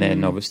 And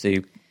then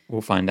obviously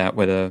we'll find out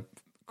whether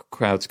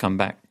crowds come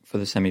back for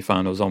the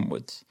semi-finals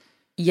onwards.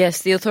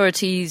 Yes, the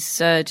authorities,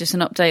 just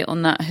an update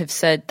on that, have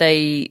said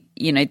they're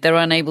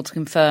unable to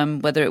confirm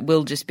whether it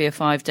will just be a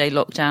 5-day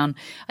lockdown.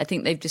 I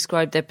think they've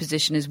described their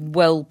position as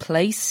well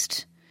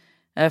placed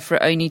for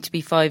it only to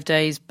be 5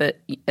 days, but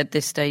at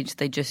this stage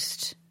they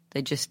just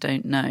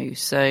don't know.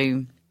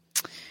 So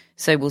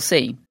we'll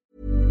see.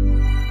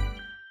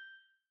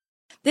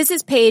 This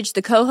is Paige,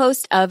 the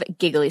co-host of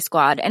Giggly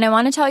Squad, and I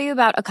want to tell you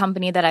about a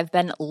company that I've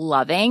been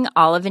loving,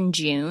 Olive &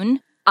 June.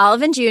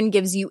 Olive & June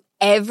gives you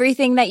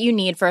everything that you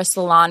need for a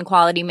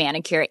salon-quality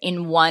manicure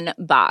in one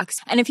box.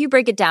 And if you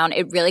break it down,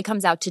 it really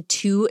comes out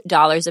to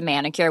 $2 a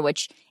manicure,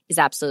 which is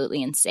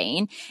absolutely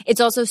insane.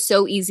 It's also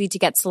so easy to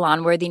get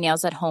salon-worthy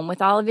nails at home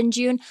with Olive &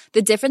 June.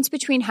 The difference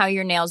between how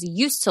your nails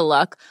used to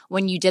look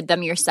when you did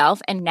them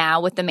yourself and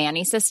now with the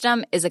Mani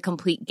system is a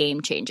complete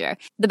game changer.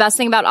 The best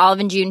thing about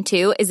Olive & June,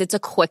 too, is it's a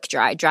quick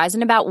dry. Dries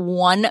in about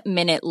 1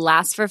 minute,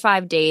 lasts for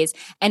 5 days,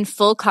 and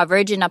full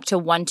coverage in up to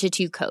 1 to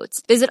 2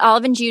 coats. Visit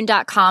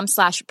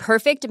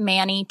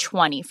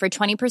oliveandjune.com/perfectmani20 for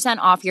 20%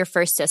 off your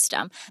first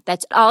system.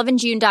 That's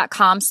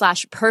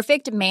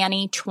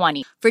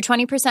oliveandjune.com/perfectmani20 for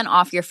 20%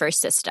 off your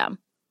first system.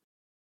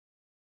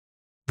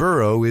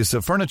 Burrow is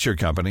a furniture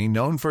company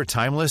known for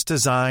timeless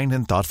design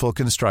and thoughtful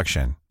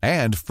construction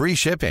and free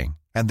shipping,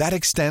 and that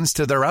extends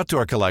to their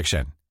outdoor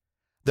collection.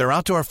 Their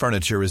outdoor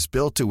furniture is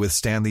built to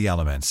withstand the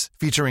elements,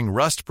 featuring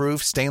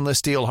rust-proof stainless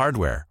steel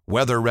hardware,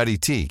 weather-ready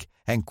teak,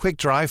 and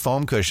quick-dry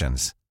foam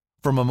cushions.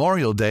 For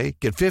Memorial Day,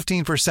 get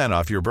 15%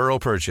 off your Burrow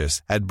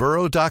purchase at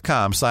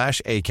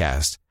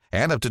burrow.com/ACAST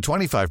and up to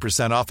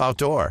 25% off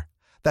outdoor.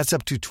 That's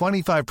up to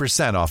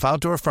 25% off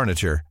outdoor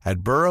furniture at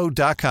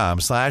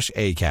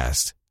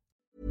burrow.com/ACAST.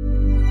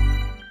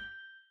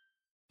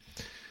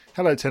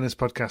 Hello, Tennis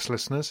Podcast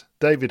listeners.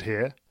 David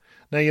here.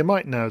 Now, you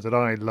might know that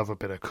I love a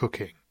bit of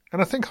cooking,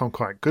 and I think I'm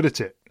quite good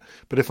at it.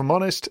 But if I'm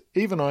honest,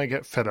 even I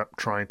get fed up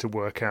trying to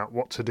work out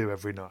what to do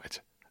every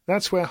night.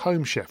 That's where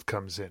Home Chef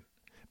comes in.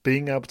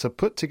 Being able to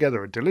put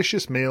together a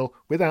delicious meal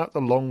without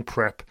the long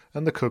prep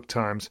and the cook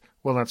times,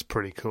 well, that's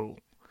pretty cool.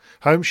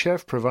 Home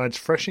Chef provides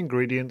fresh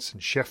ingredients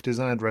and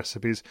chef-designed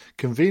recipes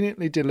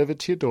conveniently delivered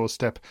to your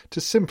doorstep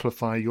to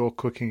simplify your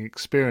cooking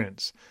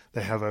experience.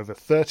 They have over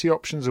 30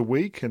 options a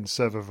week and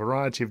serve a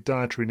variety of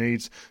dietary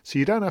needs, so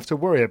you don't have to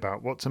worry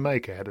about what to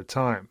make ahead of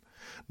time.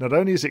 Not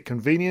only is it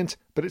convenient,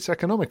 but it's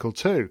economical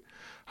too.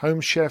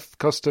 Home Chef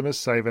customers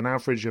save an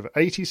average of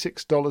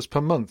 $86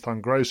 per month on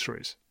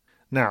groceries.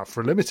 Now,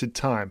 for a limited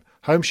time,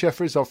 Home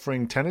Chef is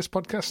offering Tennis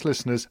Podcast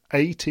listeners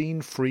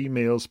 18 free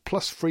meals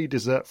plus free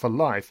dessert for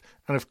life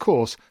and, of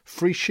course,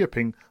 free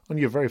shipping on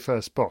your very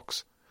first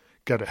box.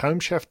 Go to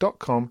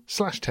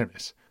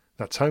homechef.com/tennis.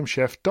 That's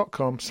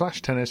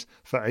homechef.com/tennis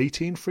for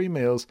 18 free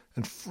meals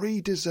and free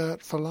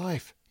dessert for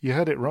life. You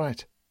heard it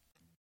right.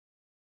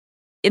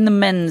 In the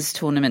men's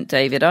tournament,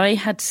 David, I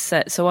had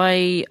set... So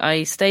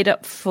I stayed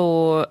up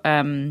for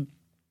the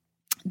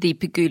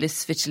Pegula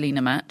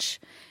Svitolina match.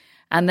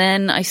 And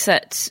then I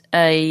set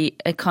a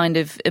kind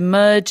of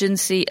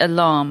emergency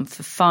alarm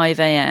for 5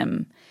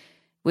 a.m.,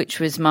 which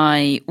was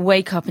my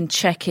wake up and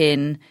check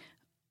in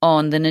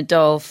on the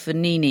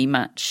Nadal-Fognini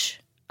match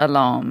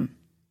alarm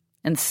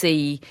and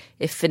see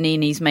if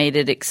Fognini's made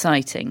it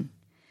exciting.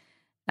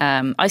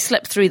 I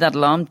slept through that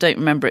alarm, don't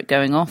remember it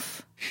going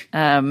off.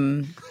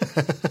 No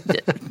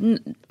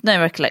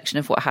recollection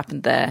of what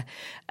happened there.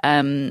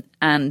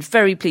 And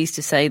very pleased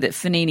to say that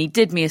Fognini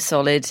did me a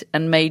solid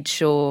and made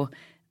sure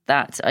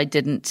that I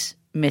didn't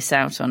miss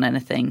out on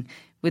anything.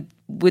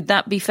 Would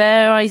that be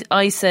fair?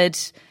 I said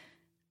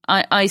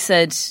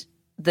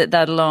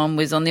that alarm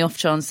was on the off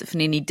chance that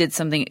Fognini did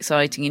something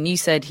exciting, and you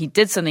said he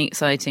did something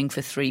exciting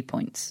for 3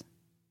 points.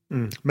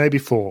 Maybe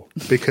 4,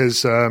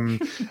 because I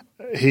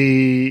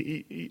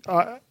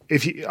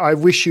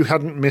wish you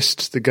hadn't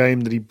missed the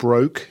game that he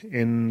broke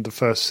in the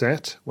first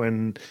set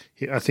when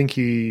I think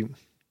he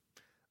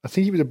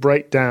was a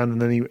breakdown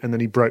and then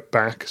he broke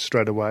back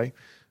straight away.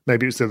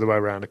 Maybe it was the other way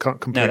around. I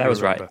can't completely remember. No, that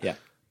was right. Yeah,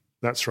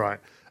 that's right.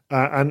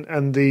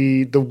 And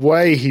the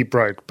way he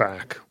broke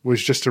back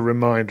was just a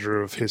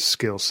reminder of his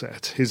skill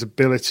set, his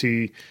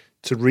ability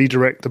to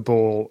redirect the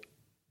ball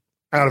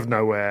out of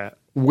nowhere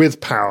with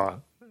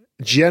power,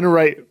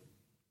 generate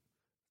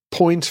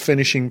point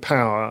finishing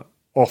power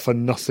off a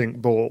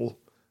nothing ball.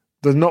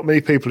 There's not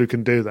many people who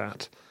can do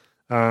that.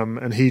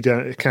 And he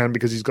can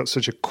because he's got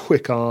such a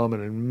quick arm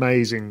and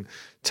amazing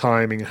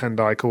timing,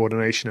 hand-eye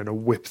coordination, and a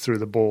whip through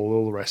the ball,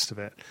 all the rest of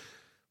it.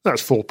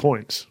 That's 4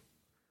 points.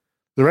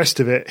 The rest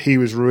of it, he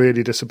was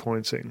really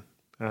disappointing.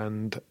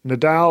 And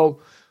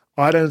Nadal,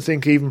 I don't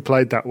think even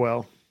played that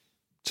well,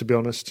 to be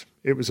honest.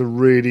 It was a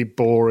really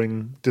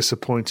boring,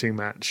 disappointing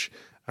match.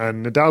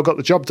 And Nadal got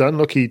the job done.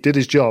 Look, he did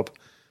his job.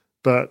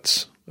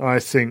 But I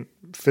think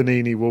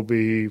Fognini will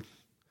be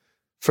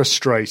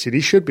frustrated.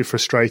 He should be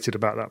frustrated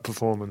about that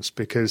performance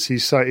because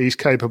he's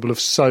capable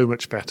of so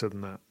much better than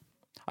that.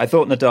 I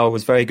thought Nadal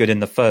was very good in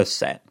the first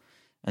set,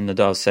 and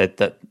Nadal said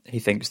that he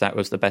thinks that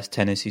was the best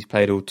tennis he's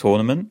played all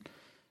tournament.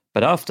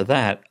 But after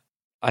that,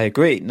 I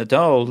agree.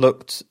 Nadal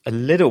looked a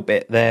little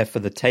bit there for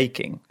the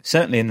taking.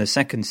 Certainly in the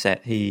second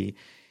set, he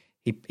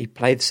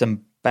played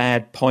some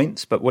bad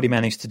points, but what he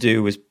managed to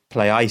do was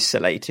play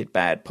isolated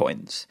bad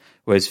points,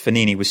 whereas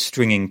Fognini was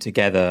stringing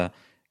together,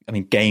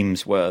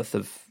 games worth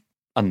of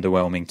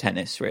underwhelming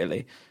tennis,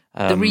 really.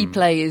 The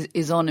replay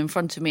is on in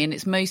front of me, and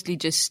it's mostly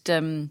just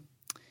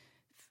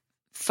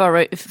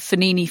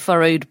Fognini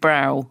furrowed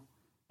brow.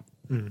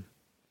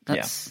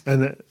 That's... Yeah.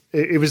 And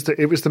it was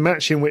the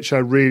match in which I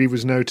really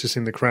was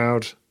noticing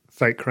the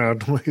fake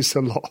crowd noise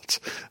a lot,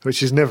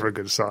 which is never a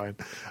good sign.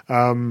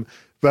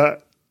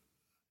 But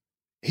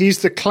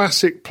he's the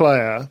classic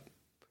player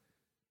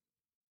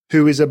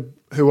who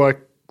I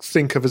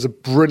think of as a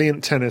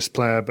brilliant tennis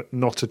player, but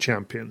not a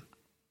champion.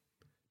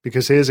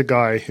 Because here's a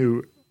guy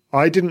who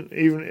it hadn't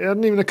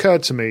even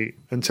occurred to me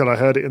until I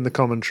heard it in the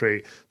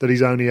commentary that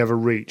he's only ever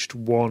reached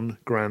one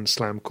Grand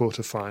Slam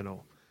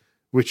quarterfinal,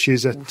 which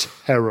is a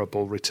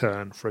terrible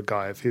return for a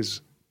guy of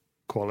his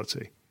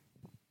quality.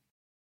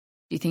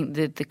 Do you think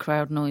the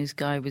crowd noise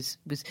guy was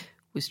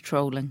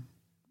trolling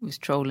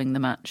the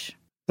match?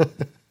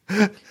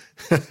 Can't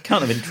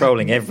have been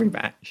trolling every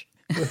match.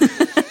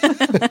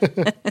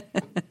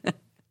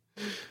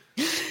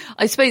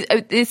 I suppose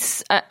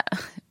this,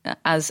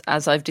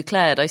 as I've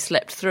declared, I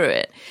slept through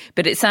it.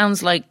 But it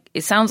sounds like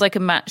a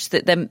match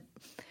that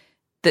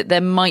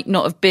there might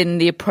not have been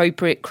the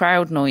appropriate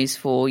crowd noise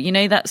for. You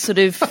know, that sort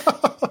of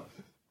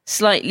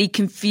slightly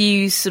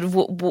confused, sort of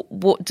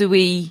what do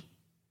we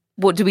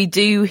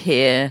do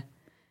here?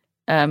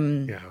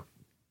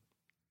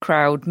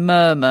 Crowd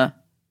murmur.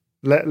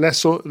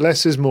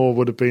 Less is more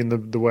would have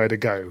been the way to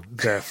go,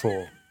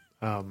 therefore.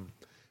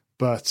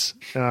 But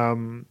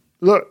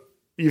look,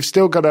 you've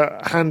still got to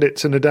hand it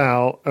to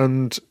Nadal,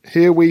 and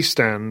here we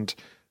stand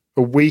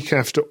a week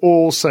after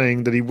all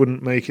saying that he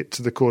wouldn't make it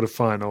to the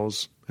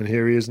quarterfinals, and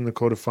here he is in the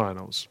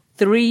quarterfinals.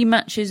 3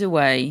 matches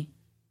away,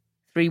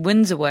 3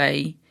 wins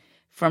away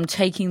from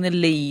taking the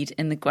lead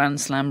in the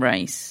Grand Slam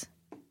race.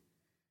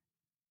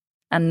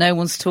 And no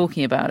one's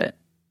talking about it.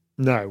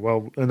 No,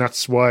 well, and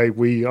that's why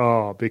we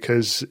are,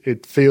 because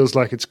it feels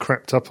like it's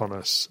crept up on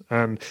us.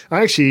 And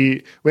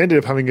we ended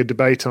up having a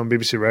debate on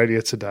BBC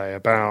Radio today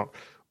about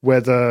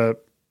whether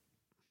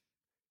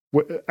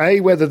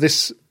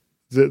this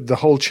the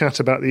whole chat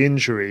about the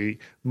injury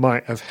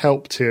might have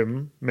helped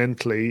him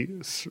mentally,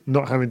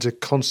 not having to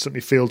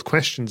constantly field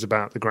questions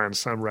about the Grand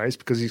Slam race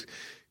because he's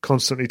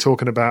constantly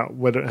talking about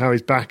how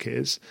his back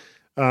is,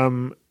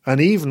 and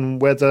even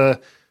whether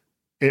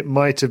it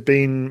might have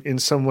been in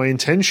some way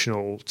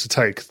intentional to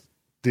take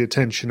the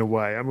attention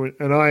away. I mean,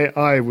 and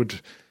I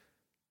would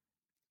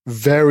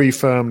very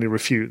firmly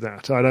refute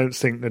that. I don't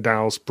think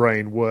Nadal's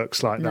brain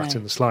works like that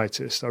in the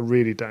slightest. I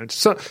really don't.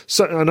 So,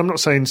 and I'm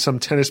not saying some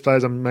tennis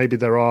players, and maybe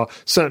there are,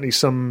 certainly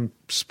some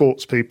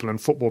sports people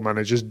and football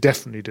managers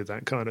definitely do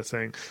that kind of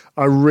thing.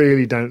 I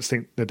really don't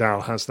think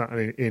Nadal has that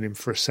in him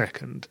for a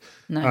second.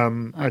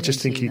 No, I just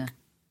think he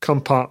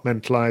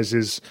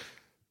compartmentalizes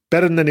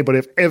better than anybody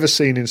I've ever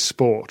seen in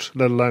sport,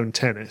 let alone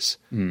tennis,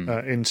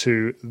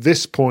 into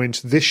this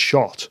point, this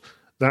shot.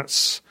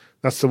 That's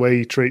the way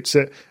he treats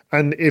it.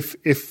 And if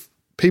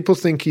people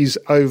think he's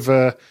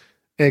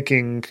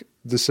over-egging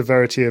the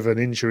severity of an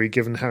injury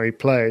given how he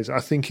plays, I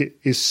think it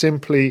is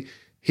simply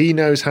he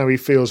knows how he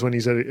feels when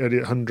he's at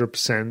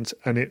 100%,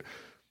 and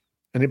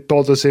it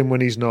bothers him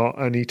when he's not,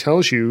 and he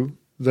tells you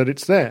that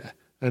it's there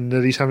and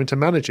that he's having to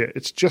manage it.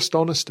 It's just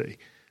honesty.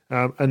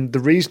 And the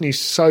reason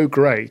he's so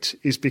great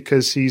is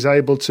because he's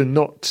able to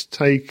not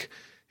take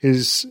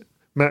his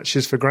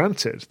matches for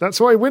granted. That's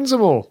why he wins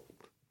them all.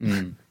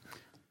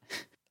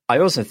 I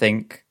also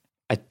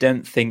I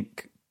don't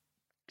think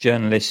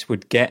journalists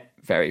would get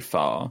very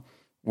far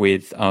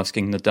with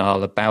asking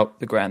Nadal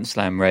about the Grand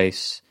Slam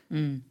race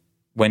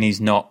when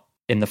he's not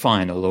in the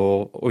final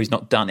or he's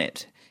not done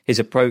it. His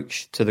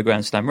approach to the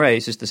Grand Slam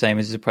race is the same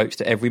as his approach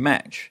to every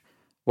match.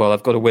 Well,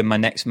 I've got to win my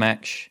next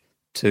match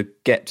to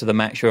get to the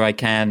match where I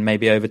can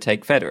maybe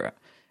overtake Federer.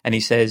 And he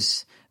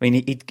says, I mean,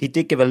 he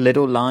did give a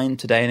little line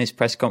today in his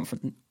press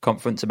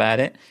conference about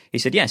it. He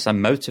said, yes,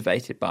 I'm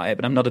motivated by it,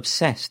 but I'm not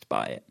obsessed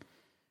by it.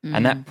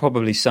 And that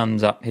probably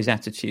sums up his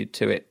attitude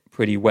to it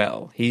pretty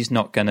well. He's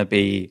not going to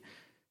be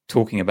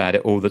talking about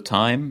it all the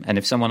time. And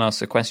if someone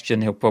asks a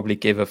question, he'll probably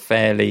give a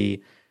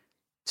fairly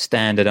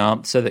standard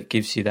answer that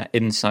gives you that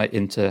insight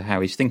into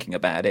how he's thinking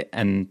about it.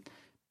 And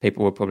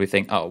people will probably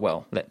think, oh,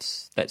 well,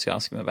 let's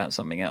ask him about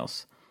something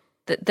else.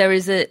 There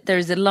is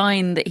a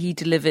line that he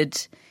delivered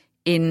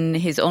in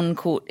his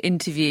on-court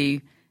interview.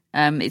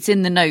 It's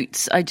in the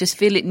notes. I just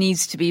feel it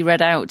needs to be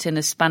read out in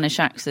a Spanish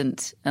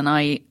accent, and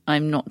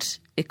I'm not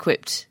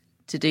equipped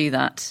to do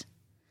that. Does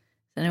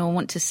anyone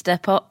want to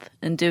step up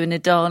and do a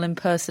Nadal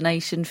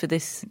impersonation for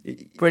this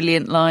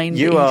brilliant line?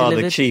 You are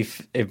the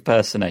chief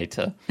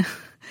impersonator.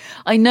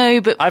 I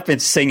know, but I've been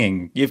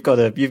singing. You've got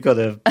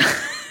to.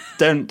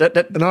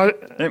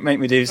 Don't make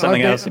me do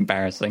something else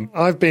embarrassing.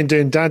 I've been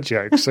doing dad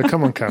jokes, so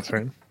come on,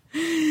 Catherine.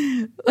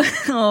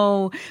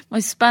 Oh, my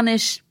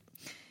Spanish.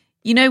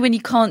 You know when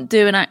you can't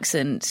do an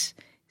accent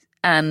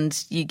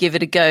and you give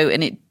it a go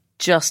and it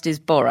just is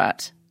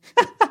Borat?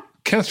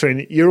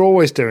 Catherine, you're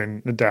always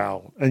doing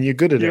Nadal and you're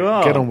good at it.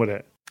 Get on with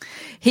it.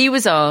 He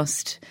was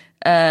asked,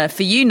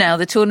 for you now,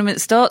 the tournament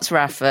starts,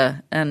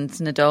 Rafa. And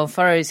Nadal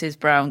furrows his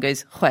brow and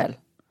goes, well,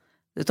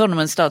 the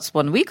tournament starts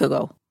 1 week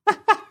ago.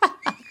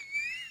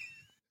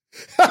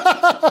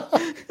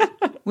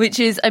 Which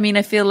is, I mean,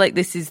 I feel like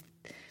this has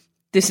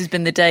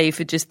been the day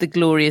for just the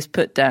glorious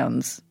put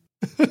downs.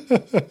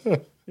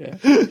 Yeah.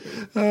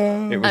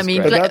 I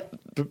mean, look,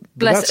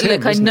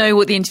 I know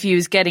what the interview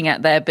is getting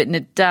at there, but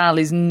Nadal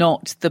is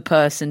not the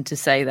person to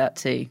say that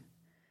to.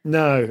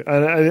 No,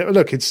 and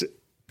look, it's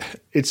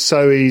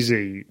so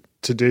easy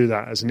to do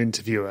that as an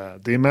interviewer.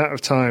 The amount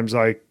of times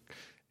I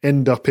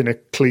end up in a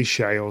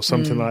cliche or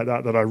something like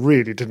that I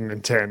really didn't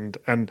intend,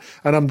 and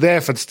I'm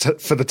there for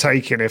the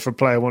taking if a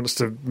player wants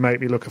to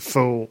make me look a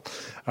fool.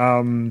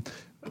 So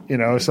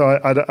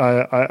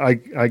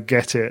I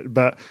get it,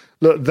 but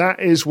look, that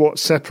is what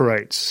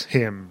separates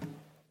him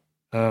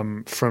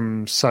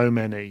from so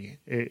many.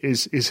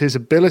 Is his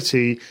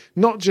ability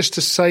not just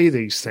to say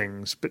these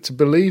things, but to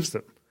believe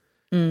them.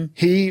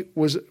 He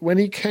was, when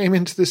he came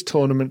into this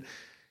tournament,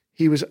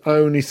 he was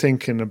only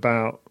thinking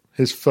about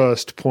his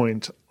first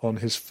point on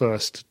his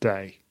first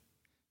day.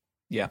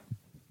 Yeah.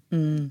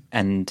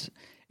 And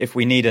if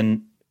we need a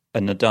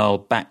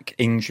Nadal back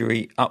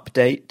injury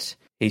update,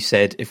 he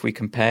said, if we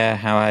compare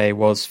how I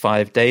was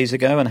 5 days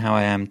ago and how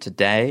I am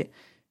today,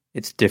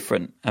 it's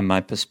different, and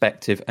my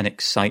perspective and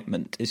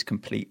excitement is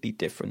completely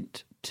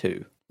different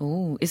too.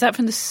 Oh, is that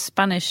from the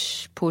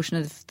Spanish portion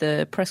of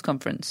the press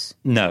conference?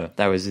 No,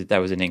 that was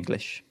in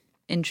English.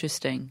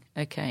 Interesting.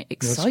 Okay,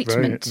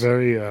 excitement. That's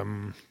very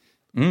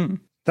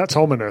that's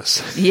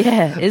ominous.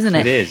 Yeah, isn't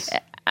it? It is.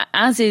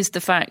 As is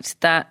the fact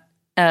that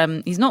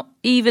he's not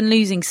even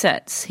losing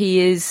sets. He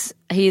has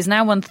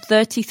now won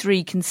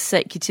 33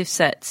 consecutive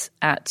sets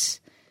at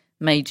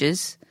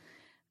majors.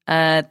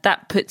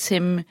 That puts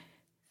him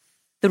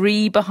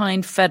 3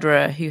 behind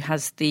Federer, who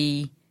has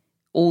the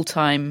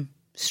all-time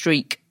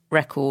streak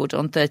record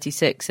on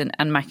 36, and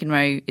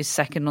McEnroe is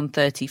second on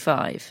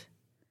 35.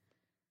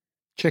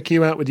 Check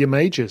you out with your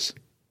majors.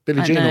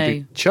 Billie Jean will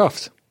be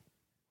chuffed.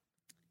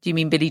 Do you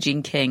mean Billie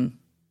Jean King?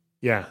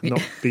 Yeah,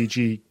 not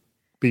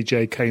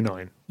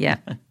BJK9. Yeah,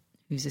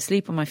 who's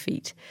asleep on my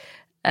feet.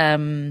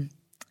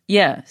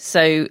 Yeah,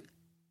 so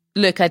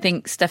look, I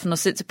think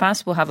Stefanos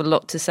Tsitsipas will have a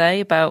lot to say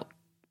about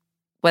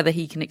whether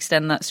he can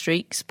extend that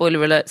streak.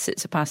 Spoiler alert,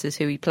 Tsitsipas is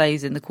who he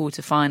plays in the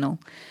quarterfinal.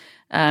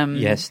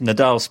 Yes,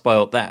 Nadal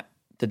spoiled that,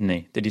 didn't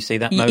he? Did you see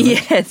that moment?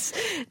 Yes.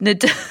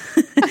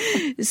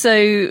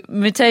 So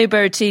Matteo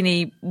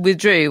Berrettini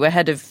withdrew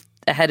ahead of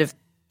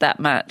that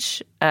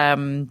match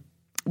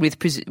with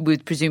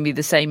presumably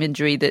the same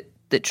injury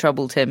that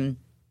troubled him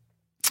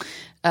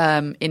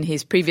in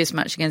his previous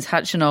match against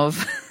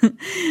Khachanov.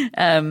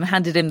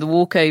 Handed him the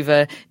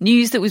walkover.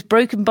 News that was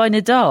broken by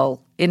Nadal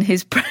in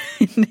his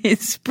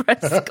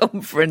press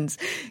conference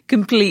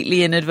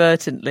completely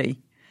inadvertently.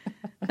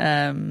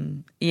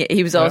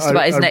 He was asked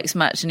about his next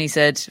match, and he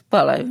said,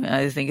 "Well,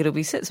 I think it'll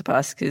be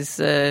Tsitsipas because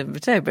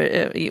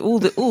all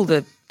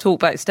the talk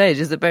backstage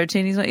is that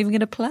Berrettini's not even going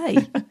to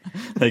play."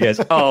 He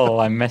goes, "Oh,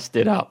 I messed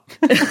it up."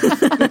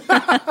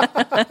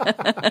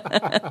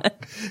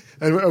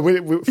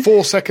 And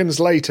 4 seconds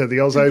later, the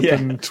Oz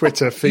Open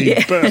Twitter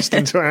feed burst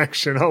into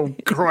action. Oh,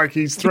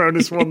 crikey, he's thrown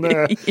us one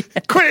there.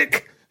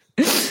 Quick!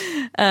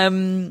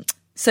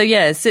 So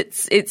it's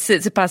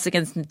Tsitsipas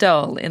against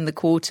Nadal in the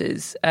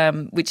quarters,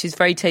 which is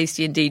very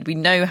tasty indeed. We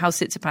know how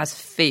Tsitsipas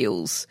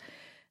feels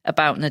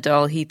about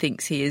Nadal. He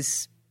thinks he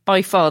is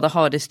by far the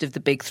hardest of the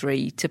big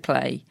three to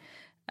play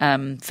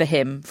for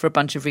him for a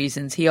bunch of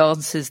reasons. He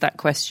answers that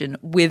question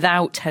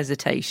without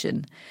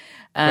hesitation.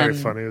 Very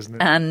funny, isn't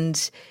it?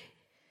 And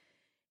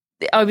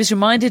I was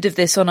reminded of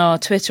this on our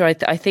Twitter, I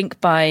think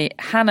by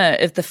Hannah,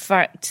 of the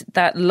fact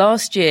that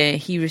last year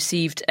he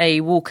received a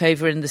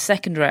walkover in the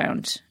second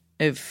round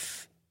of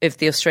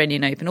the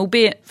Australian Open,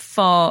 albeit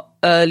far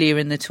earlier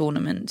in the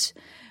tournament.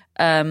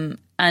 And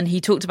he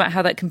talked about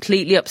how that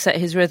completely upset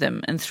his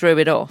rhythm and threw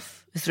it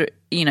off.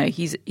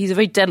 He's a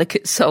very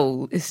delicate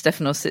soul, is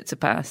Stefanos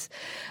Tsitsipas.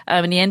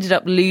 And he ended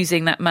up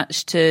losing that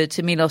match to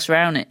Milos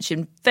Raonic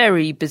in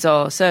very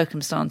bizarre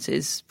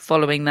circumstances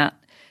following that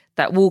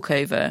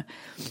walkover.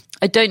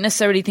 I don't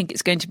necessarily think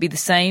it's going to be the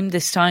same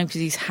this time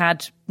because he's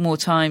had more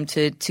time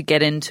to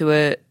get into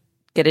a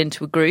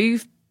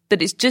groove,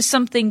 but it's just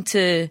something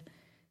to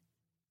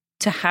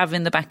have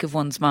in the back of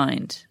one's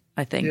mind,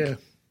 I think. Yeah.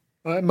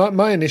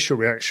 My initial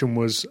reaction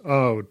was,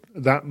 oh,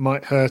 that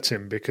might hurt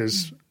him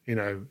because,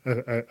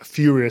 a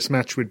furious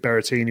match with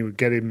Berrettini would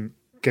get him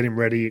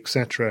ready,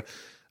 etc.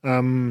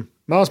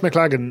 Miles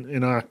McLagan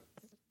in our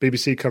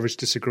BBC coverage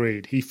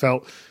disagreed. He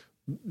felt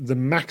the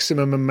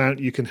maximum amount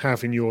you can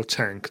have in your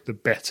tank, the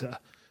better,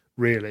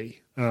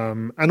 really.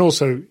 And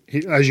also,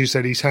 as you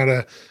said, he's had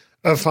a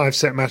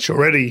 5-set match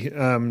already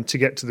to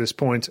get to this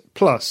point.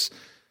 Plus,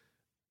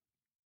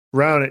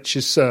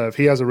 Raonic's serve,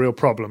 he has a real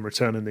problem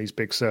returning these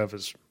big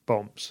servers'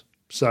 bombs.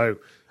 So,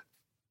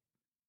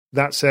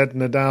 that said,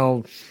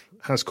 Nadal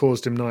has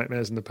caused him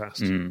nightmares in the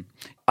past.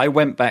 I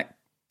went back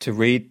to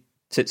read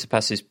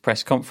Tsitsipas's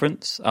press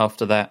conference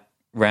after that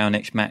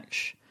Raonic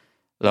match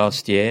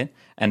last year,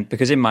 and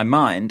because in my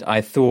mind I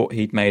thought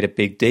he'd made a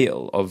big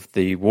deal of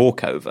the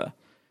walkover,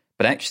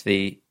 but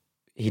actually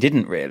he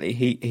didn't really.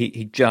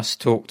 He just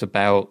talked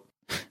about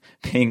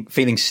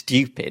feeling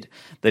stupid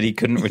that he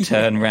couldn't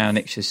return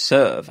Raonic's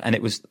serve, and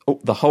it was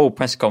the whole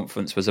press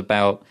conference was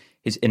about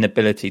his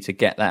inability to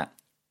get that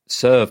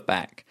serve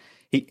back.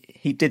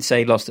 He did say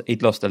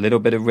he'd lost a little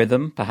bit of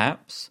rhythm,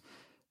 perhaps,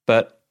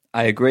 but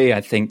I agree. I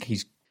think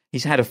he's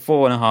had a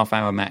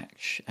 4.5-hour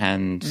match,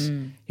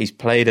 and he's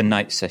played a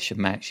night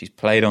session match. He's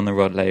played on the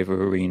Rod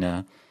Laver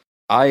Arena.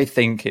 I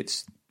think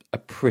it's a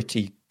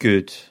pretty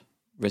good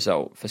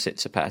result for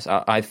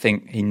Tsitsipas. I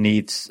think he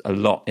needs a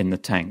lot in the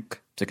tank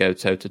to go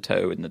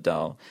toe-to-toe with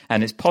Nadal.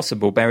 And it's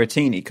possible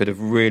Berrettini could have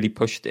really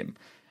pushed him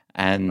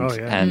and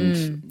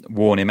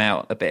worn him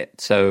out a bit.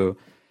 So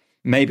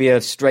maybe a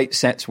straight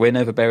sets win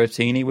over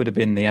Berrettini would have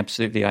been the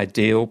absolutely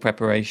ideal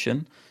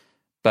preparation.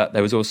 But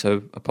there was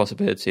also a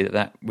possibility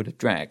that would have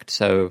dragged.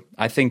 So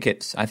I think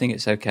it's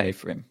okay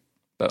for him.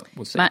 But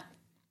we'll see. Matt,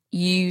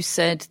 you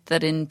said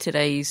that in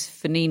today's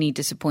Fognini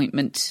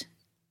disappointment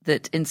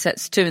that in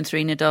sets 2 and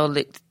 3, Nadal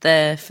looked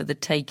there for the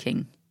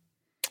taking.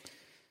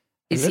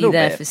 Is he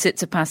there for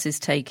Tsitsipas's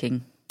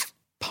taking?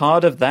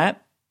 Part of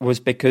that was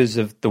because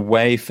of the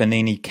way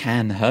Fognini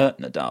can hurt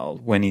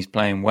Nadal when he's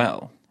playing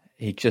well.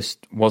 he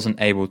just wasn't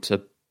able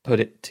to put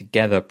it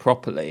together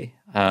properly.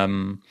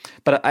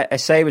 But I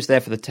say it was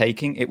there for the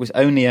taking. It was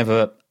only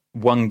ever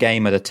one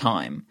game at a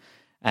time.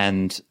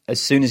 And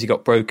as soon as he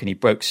got broken, he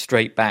broke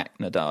straight back,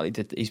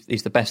 Nadal.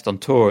 He's the best on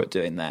tour at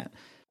doing that.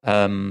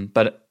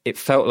 But it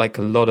felt like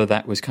a lot of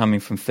that was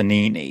coming from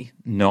Fognini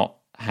not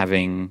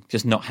having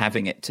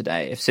it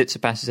today. If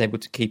Tsitsipas is able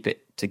to keep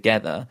it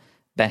together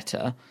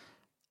better,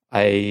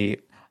 I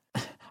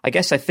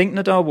guess I think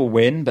Nadal will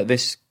win, but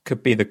this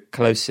could be the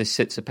closest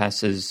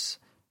Tsitsipas has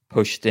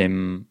pushed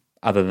him,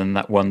 other than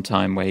that one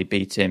time where he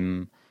beat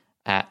him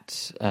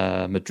at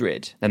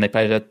Madrid. Then they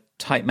played a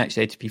tight match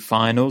at ATP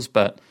Finals,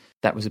 but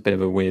that was a bit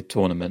of a weird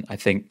tournament. I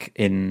think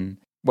it'll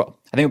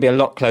be a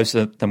lot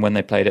closer than when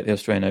they played at the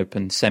Australian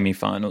Open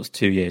semi-finals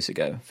 2 years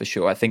ago, for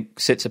sure. I think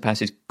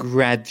Tsitsipas is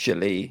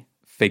gradually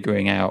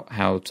figuring out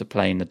how to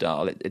play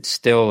Nadal. It's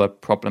still a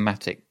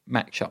problematic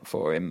matchup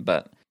for him,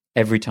 but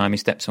every time he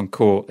steps on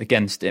court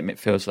against him, it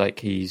feels like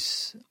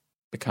he's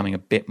becoming a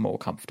bit more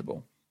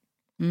comfortable.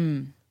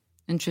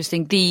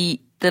 Interesting. The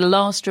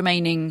last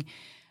remaining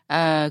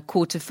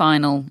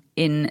quarter-final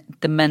in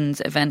the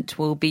men's event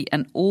will be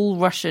an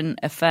all-Russian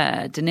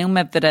affair. Daniil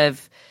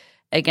Medvedev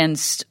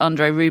against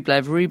Andrei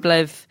Rublev.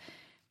 Rublev,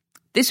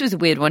 this was a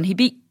weird one. He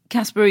beat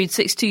Casper Ruud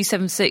 6-2,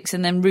 7-6,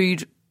 and then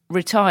Ruud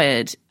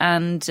retired.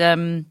 And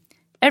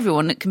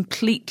everyone looked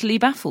completely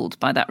baffled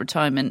by that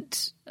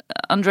retirement,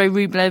 Andrei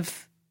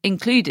Rublev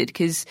included,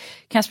 because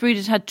Casper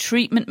Ruud had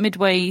treatment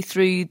midway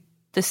through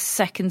the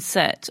second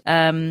set,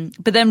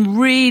 but then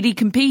really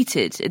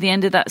competed at the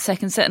end of that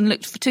second set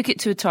and took it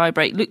to a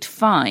tiebreak, looked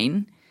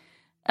fine.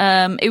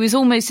 It was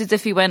almost as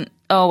if he went,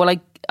 oh, well,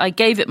 I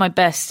gave it my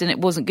best and it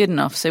wasn't good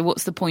enough, so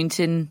what's the point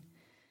in...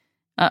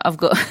 I've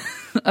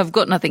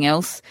got nothing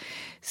else.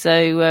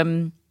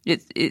 So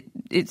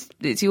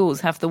it's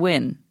yours, have the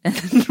win. And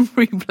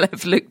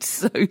Rublev looked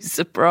so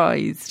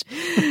surprised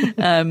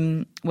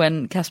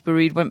when Casper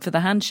Ruud went for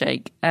the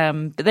handshake.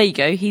 But there you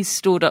go, he's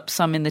stored up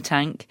some in the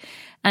tank.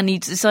 And he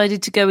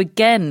decided to go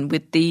again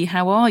with the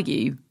 "How are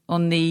you?"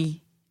 on the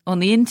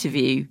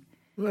interview.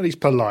 Well, he's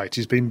polite.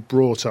 He's been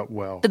brought up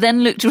well. But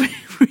then looked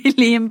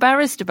really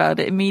embarrassed about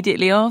it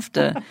immediately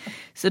after.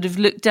 Sort of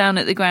looked down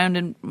at the ground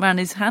and ran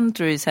his hand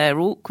through his hair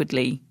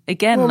awkwardly.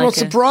 Again, well, I'm not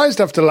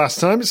surprised after last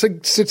time. It's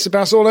like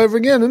Tsitsipas all over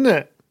again, isn't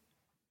it?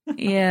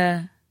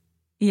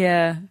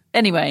 Yeah.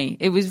 Anyway,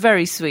 it was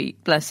very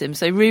sweet, bless him.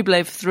 So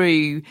Rublev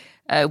through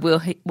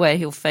where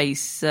he'll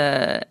face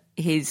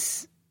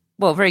his...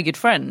 very good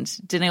friend,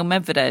 Daniil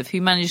Medvedev,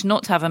 who managed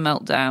not to have a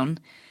meltdown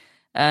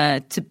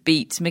to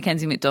beat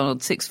Mackenzie McDonald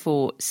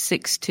 6-4,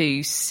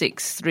 6-2,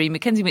 6-3.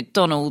 Mackenzie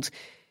McDonald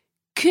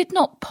could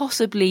not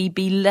possibly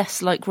be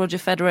less like Roger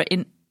Federer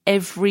in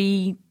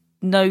every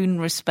known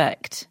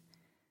respect.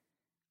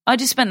 I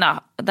just spent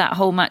that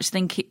whole match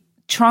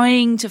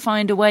trying to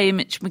find a way in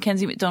which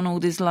Mackenzie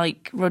McDonald is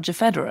like Roger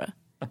Federer.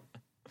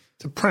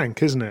 It's a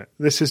prank, isn't it?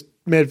 This is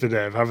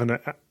Medvedev having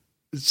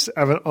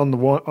on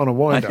a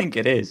winder. I think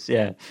it is,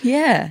 yeah.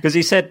 Yeah. Because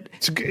he said...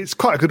 It's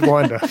quite a good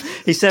winder.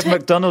 He said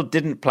McDonald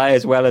didn't play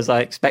as well as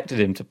I expected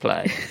him to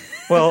play.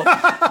 Well,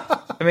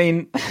 I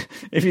mean,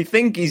 if you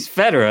think he's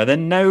Federer,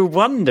 then no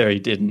wonder he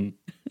didn't.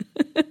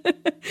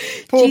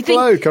 Poor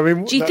bloke. I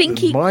mean, do you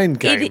think mind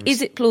games.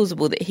 Is it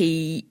plausible that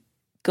he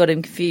got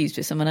him confused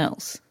with someone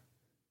else?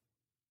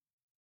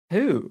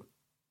 Who?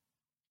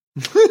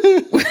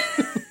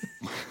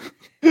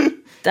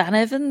 Dan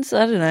Evans?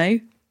 I don't know.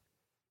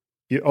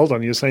 Hold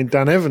on, you're saying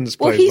Dan Evans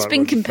plays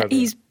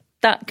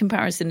that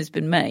comparison has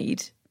been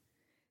made.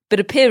 But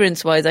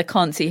appearance-wise, I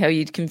can't see how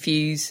you'd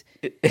confuse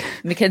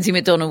Mackenzie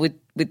McDonald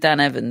with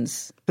Dan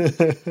Evans.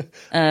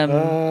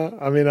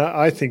 I mean,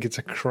 I think it's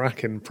a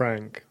cracking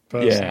prank,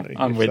 personally.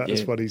 Yeah, I'm with you.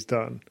 That's what he's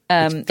done.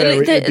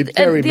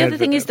 The other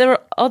thing is there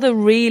are other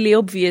really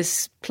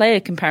obvious player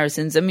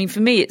comparisons. I mean,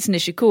 for me, it's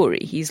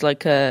Nishikori. He's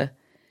like a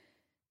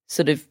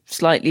sort of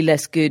slightly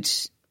less good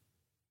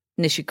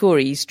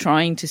Nishikori. He's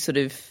trying to sort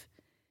of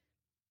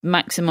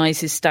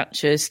maximise his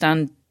stature,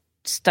 stand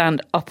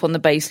up on the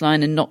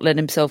baseline and not let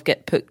himself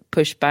get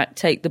pushed back,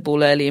 take the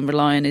ball early and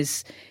rely on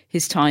his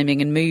timing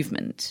and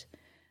movement.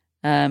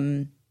 I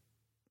mean,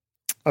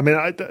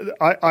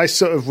 I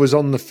sort of was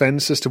on the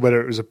fence as to whether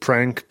it was a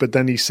prank, but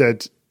then he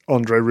said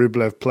Andrei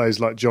Rublev plays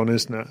like John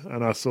Isner,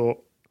 and I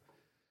thought...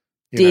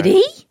 Did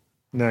he?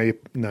 No, he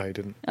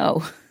didn't.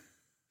 Oh.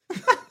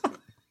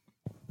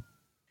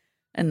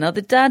 Another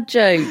dad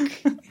joke.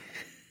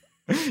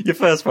 Your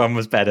first one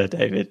was better,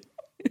 David.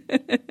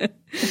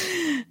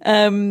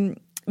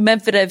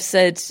 Medvedev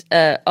said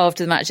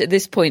after the match, at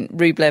this point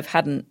Rublev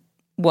hadn't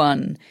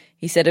won.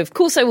 He said, "Of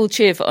course I will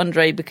cheer for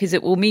Andrei because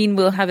it will mean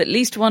we'll have at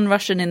least one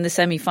Russian in the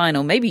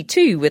semi-final, maybe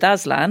two with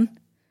Aslan."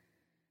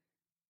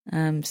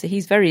 So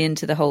he's very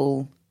into the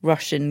whole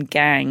Russian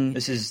gang.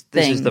 This is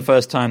the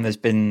first time there's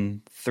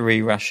been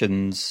 3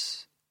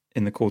 Russians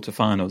in the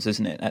quarterfinals,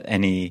 isn't it? At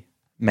any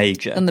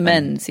major. On the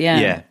men's, yeah.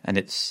 Yeah, and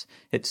it's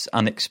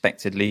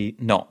unexpectedly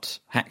not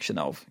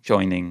Khachanov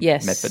joining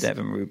Medvedev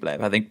and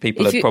Rublev. I think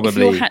people have probably... If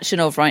you're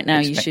Khachanov right now,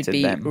 you should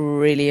be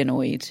really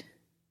annoyed.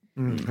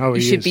 Oh,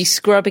 You should be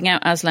scrubbing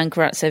out Aslan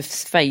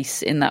Karatsev's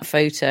face in that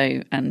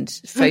photo and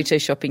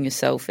photoshopping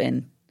yourself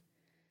in.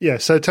 Yeah,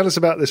 so tell us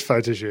about this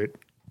photo shoot.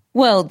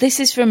 Well, this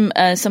is from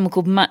someone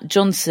called Matt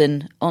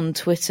Johnson on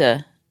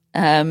Twitter.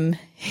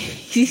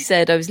 He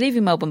said, I was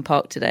leaving Melbourne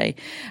Park today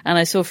and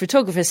I saw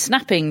photographers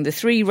snapping the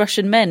 3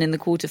 Russian men in the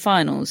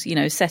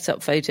quarterfinals, set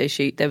up photo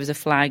shoot. There was a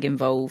flag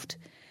involved.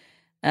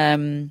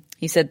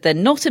 He said, they're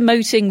not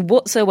emoting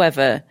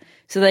whatsoever.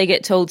 So they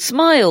get told,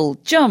 smile,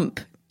 jump,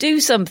 do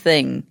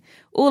something.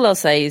 All I'll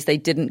say is they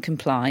didn't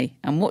comply,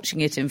 and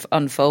watching it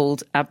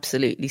unfold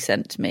absolutely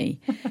sent me.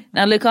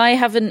 Now, look, I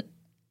haven't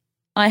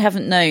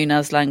known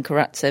Aslan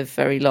Karatsev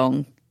very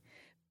long,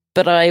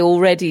 but I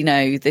already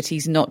know that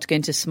he's not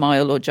going to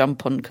smile or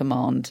jump on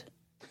command.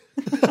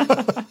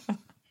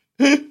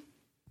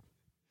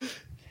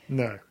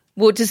 No.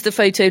 What does the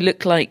photo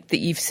look like that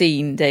you've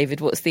seen,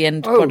 David? What's the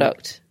end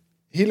product?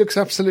 He looks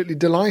absolutely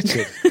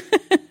delighted.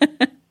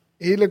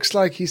 He looks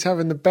like he's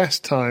having the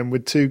best time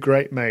with 2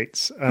 great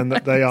mates, and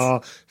that they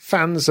are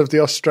fans of the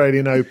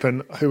Australian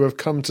Open who have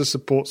come to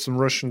support some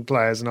Russian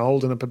players and are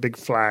holding up a big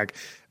flag,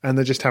 and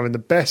they're just having the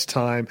best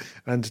time.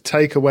 And to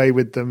take away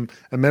with them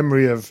a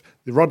memory of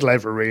the Rod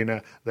Laver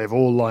Arena, they've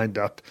all lined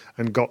up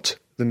and got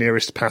the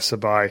nearest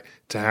passerby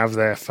to have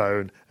their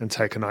phone and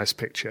take a nice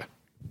picture.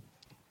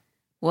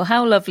 Well,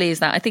 how lovely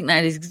is that? I think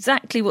that is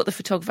exactly what the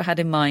photographer had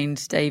in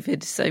mind,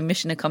 David. So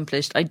mission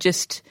accomplished.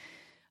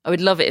 I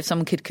would love it if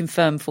someone could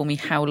confirm for me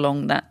how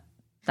long that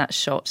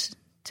shot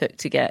took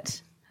to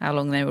get, how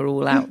long they were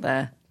all out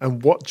there.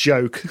 And what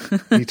joke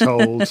he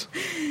told.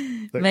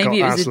 Maybe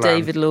it was a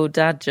David Law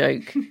dad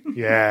joke.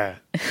 Yeah.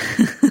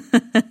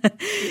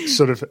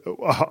 Sort of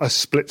a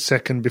split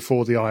second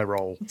before the eye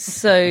roll.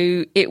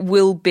 So it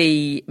will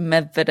be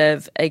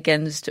Medvedev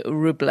against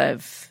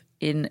Rublev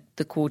in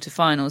the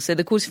quarterfinals. So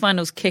the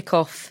quarterfinals kick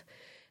off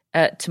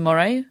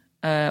tomorrow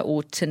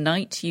or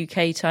tonight,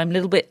 UK time, a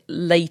little bit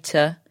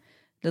later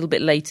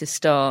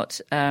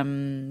start,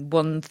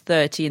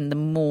 1:30 in the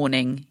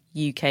morning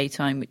UK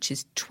time, which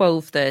is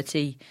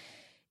 12:30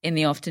 in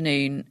the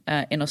afternoon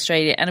in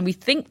Australia. And we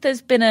think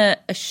there's been a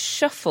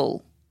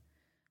shuffle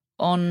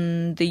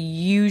on the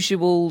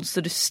usual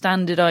sort of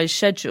standardised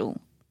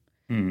schedule.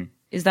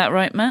 Is that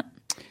right, Matt?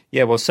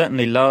 Yeah, well,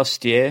 certainly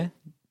last year,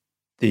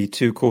 the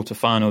 2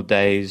 quarterfinal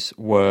days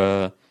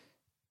were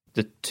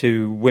the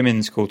 2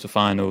 women's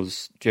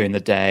quarterfinals during the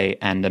day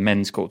and a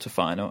men's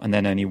quarterfinal, and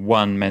then only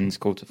one men's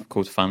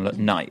quarterfinal at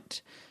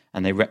night.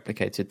 And they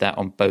replicated that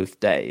on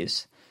both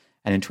days.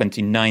 And in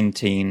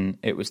 2019,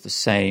 it was the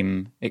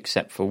same,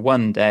 except for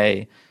one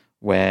day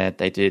where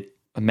they did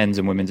a men's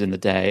and women's in the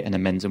day and a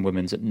men's and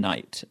women's at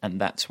night. And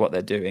that's what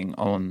they're doing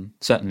on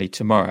certainly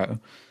tomorrow.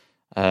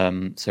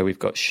 So we've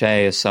got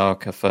Shea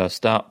Osaka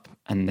first up,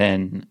 and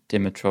then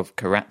Dimitrov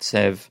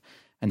Karatsev.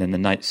 And then the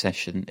night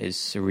session is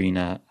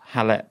Serena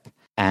Halep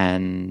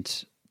and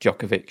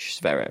Djokovic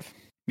Zverev.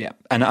 Yeah.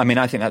 And I mean,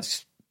 I think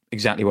that's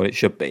exactly what it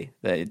should be.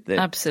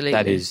 Absolutely.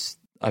 That is,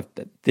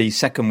 the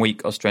second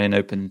week Australian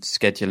Open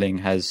scheduling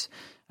has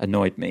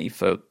annoyed me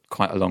for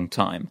quite a long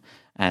time.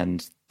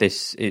 And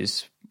this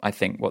is, I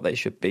think, what they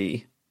should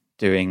be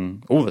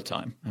doing all the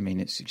time. I mean,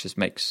 it just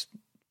makes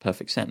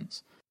perfect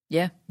sense.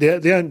 Yeah.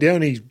 The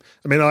only,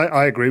 I mean,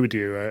 I agree with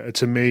you.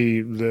 To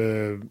me,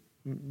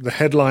 the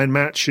headline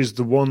match is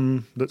the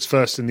one that's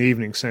first in the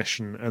evening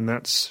session, and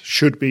that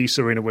should be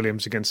Serena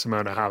Williams against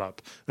Simona Halep.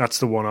 That's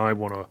the one I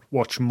want to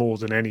watch more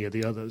than any of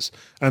the others,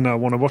 and I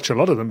want to watch a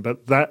lot of them.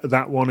 But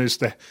that one is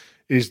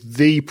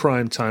the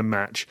primetime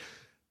match.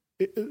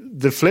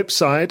 The flip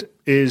side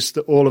is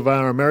that all of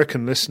our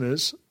American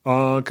listeners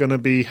are going to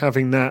be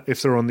having that,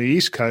 if they're on the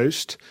East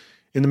Coast,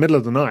 in the middle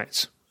of the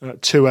night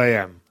at 2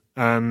 a.m.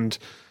 And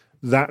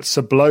that's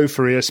a blow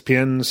for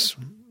ESPN's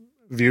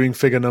viewing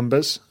figure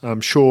numbers.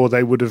 I'm sure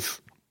they would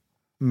have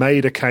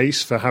made a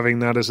case for having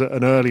that as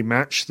an early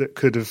match that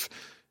could have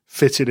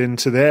fitted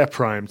into their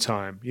prime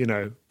time,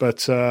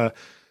 But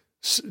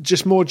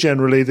just more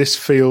generally, this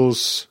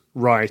feels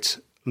right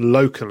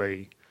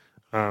locally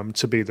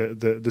to be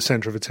the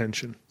centre of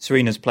attention.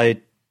 Serena's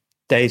played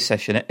day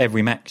session at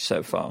every match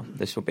so far.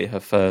 This will be her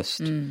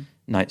first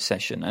night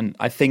session. And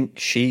I think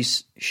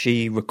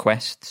she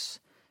requests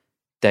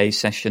day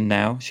session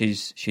now.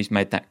 She's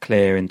made that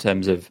clear in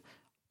terms of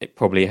it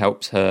probably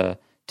helps her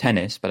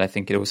tennis, but I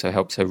think it also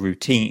helps her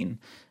routine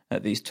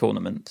at these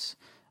tournaments.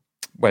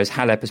 Whereas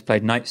Halep has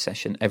played night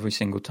session every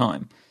single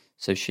time,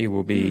 so she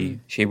will be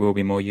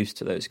more used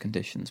to those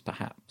conditions,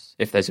 perhaps,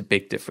 if there's a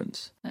big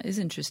difference. That is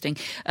interesting.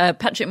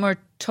 Patrick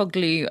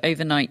Mouratoglou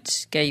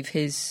overnight gave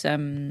his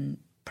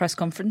press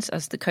conference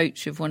as the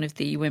coach of one of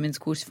the women's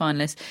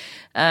quarterfinalists,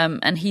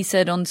 and he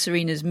said on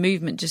Serena's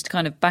movement, just to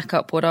kind of back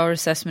up what our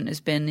assessment has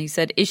been, he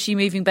said, is she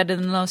moving better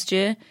than last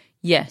year?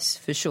 Yes,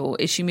 for sure.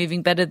 Is she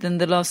moving better than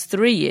the last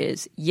 3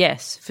 years?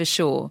 Yes, for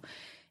sure.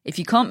 If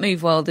you can't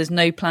move well, there's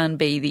no plan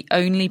B. The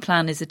only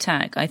plan is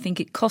attack. I think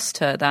it cost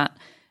her that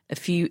a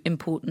few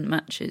important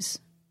matches.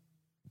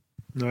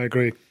 I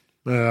agree.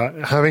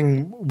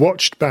 Having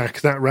watched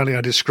back that rally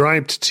I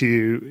described to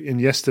you in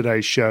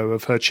yesterday's show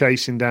of her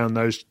chasing down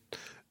those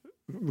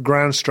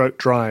ground stroke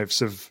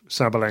drives of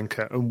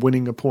Sabalenka and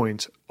winning a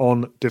point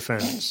on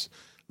defence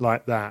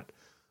like that.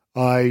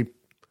 I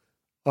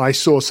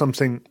saw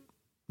something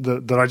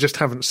that I just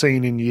haven't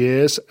seen in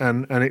years,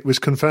 and it was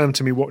confirmed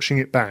to me watching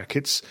it back.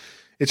 It's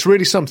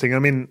really something. I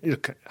mean,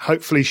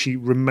 hopefully she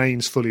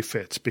remains fully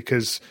fit,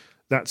 because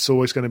that's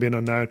always going to be an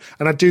unknown.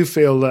 And I do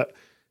feel that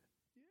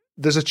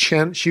there's a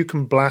chance you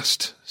can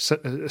blast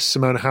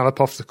Simona Halep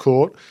off the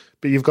court,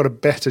 but you've got a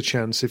better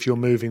chance if you're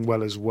moving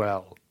well as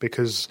well,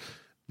 because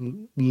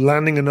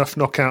landing enough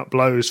knockout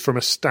blows from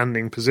a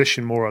standing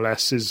position, more or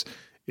less, is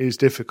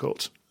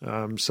difficult.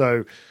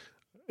 So,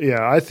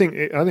 yeah, I think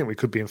we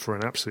could be in for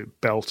an absolute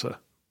belter.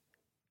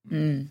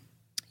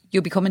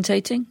 You'll be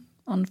commentating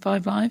on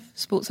 5 Live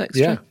Sports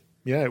Extra?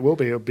 Yeah, it will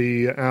be. It'll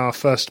be our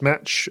first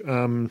match.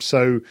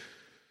 So,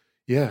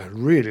 yeah,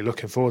 really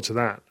looking forward to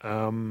that.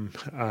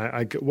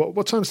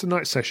 What time's the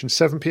night session?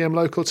 7 p.m.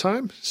 local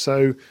time.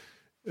 So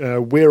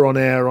we're on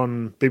air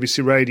on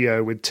BBC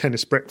Radio with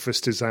Tennis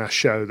Breakfast is our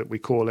show that we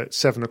call it.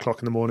 7 o'clock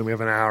in the morning, we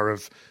have an hour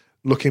of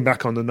looking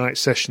back on the night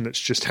session that's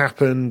just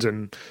happened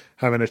and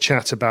having a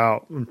chat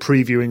about and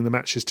previewing the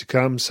matches to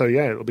come. So,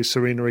 yeah, it'll be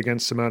Serena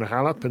against Simona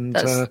Halep. And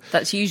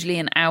that's usually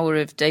an hour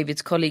of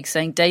David's colleagues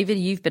saying, David,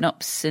 you've been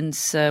up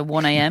since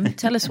 1 a.m.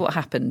 Tell us what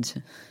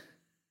happened.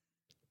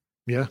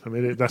 Yeah, I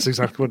mean, that's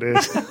exactly what it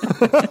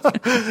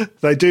is.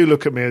 They do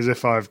look at me as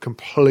if I've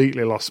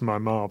completely lost my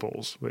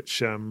marbles,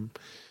 which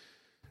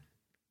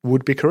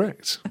would be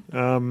correct.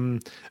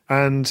 And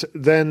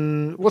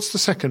then what's the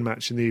second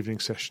match in the evening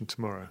session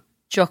tomorrow?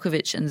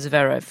 Djokovic and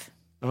Zverev.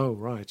 Oh,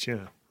 right,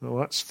 yeah. Well,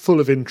 that's full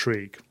of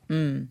intrigue.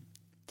 So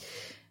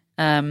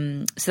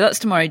that's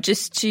tomorrow.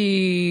 Just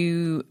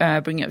to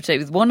bring you up to date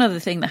with one other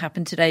thing that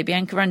happened today,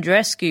 Bianca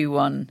Andreescu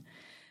won.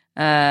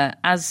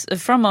 As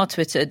from our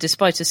Twitter,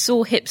 despite a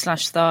sore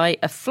hip/thigh,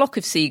 a flock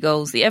of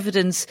seagulls, the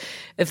evidence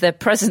of their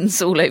presence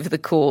all over the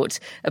court,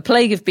 a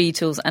plague of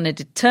beetles, and a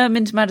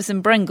determined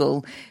Madison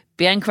Brengle,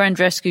 Bianca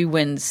Andreescu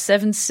wins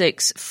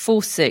 7-6,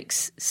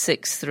 4-6,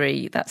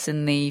 6-3. That's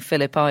in the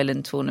Phillip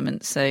Island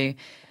tournament. So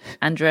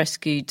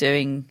Andreescu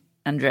doing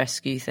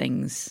Andreescu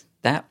things.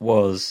 That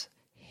was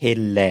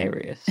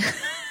hilarious.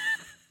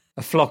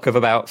 A flock of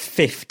about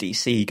 50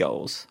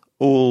 seagulls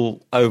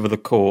all over the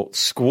court,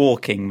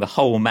 squawking the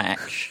whole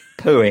match,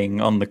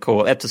 pooing on the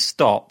court. They had to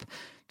stop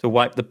to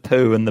wipe the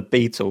poo and the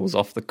beetles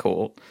off the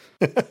court.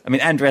 I mean,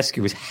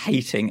 Andreescu was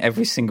hating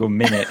every single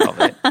minute of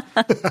it.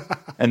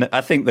 And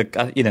I think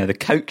the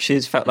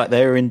coaches felt like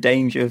they were in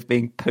danger of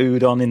being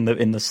pooed on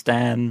in the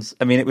stands.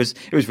 I mean, it was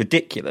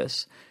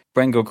ridiculous.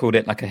 Brengle called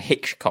it like a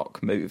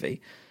Hitchcock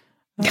movie.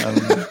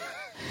 It's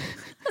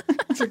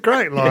a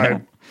great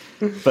line.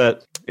 Yeah.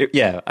 But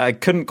I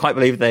couldn't quite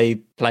believe they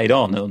played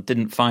on or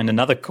didn't find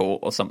another court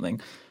or something.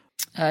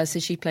 So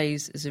she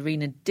plays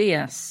Zarina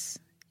Diaz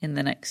in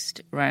the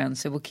next round.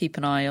 So we'll keep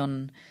an eye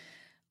on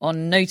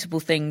notable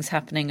things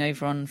happening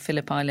over on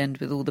Phillip Island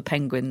with all the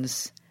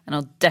penguins. And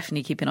I'll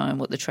definitely keep an eye on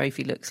what the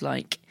trophy looks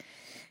like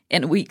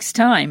in a week's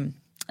time.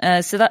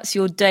 So that's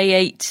your Day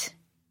 8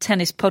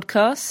 tennis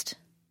podcast.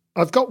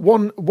 I've got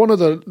one of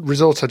the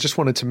results I just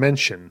wanted to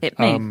mention. Hit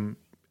me.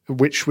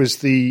 Which was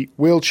the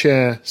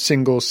wheelchair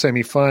singles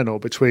semi-final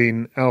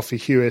between Alfie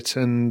Hewitt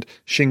and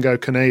Shingo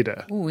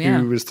Kaneda,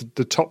 who was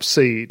the top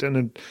seed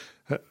and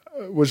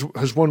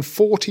has won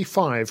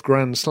 45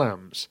 Grand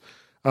Slams.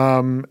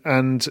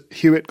 And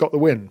Hewitt got the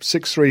win,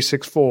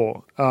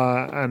 6-3,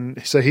 6-4.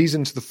 And so he's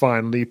into the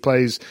final. He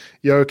plays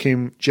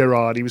Joachim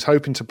Gerard. He was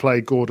hoping to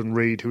play Gordon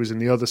Reed, who was in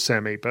the other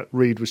semi, but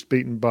Reed was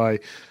beaten by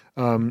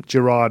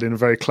Gerard in a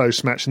very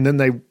close match. And then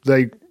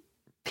they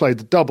played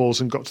the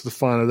doubles and got to the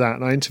final of that.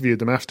 And I interviewed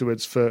them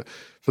afterwards for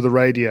the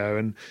radio.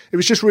 And it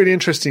was just really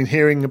interesting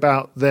hearing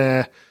about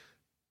their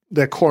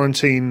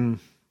quarantine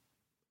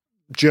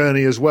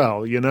journey as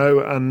well,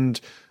 and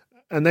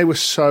they were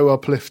so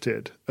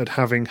uplifted at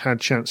having had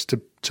chance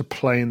to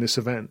play in this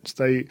event.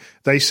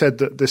 They said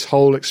that this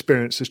whole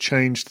experience has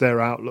changed their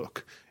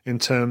outlook in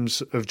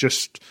terms of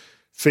just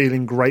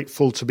feeling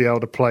grateful to be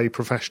able to play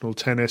professional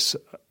tennis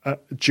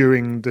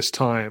during this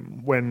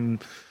time when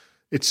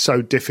it's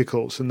so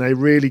difficult, and they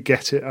really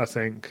get it, I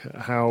think,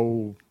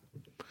 how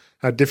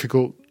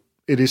difficult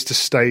it is to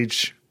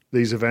stage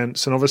these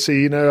events. And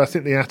obviously, I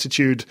think the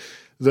attitude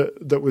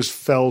that was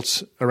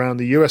felt around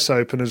the US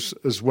Open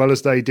as well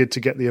as they did to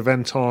get the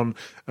event on,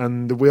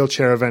 and the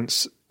wheelchair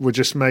events were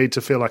just made to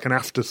feel like an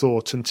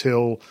afterthought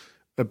until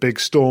a big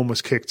storm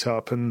was kicked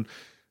up. And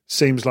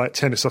seems like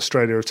Tennis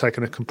Australia have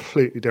taken a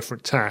completely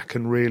different tack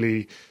and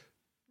really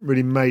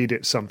made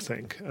it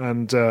something.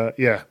 And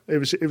it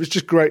was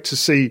just great to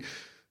see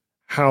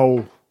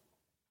how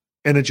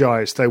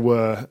energized they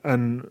were,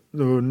 and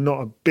there were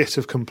not a bit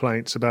of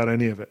complaints about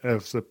any of it,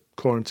 of the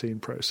quarantine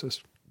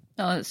process.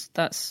 Oh,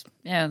 that's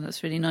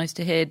really nice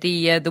to hear.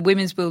 The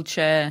women's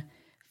wheelchair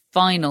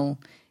final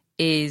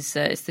is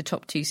it's the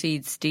top two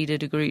seeds, Dida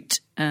de Groot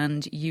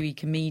and Yui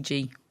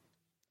Kamiji.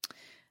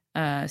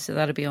 So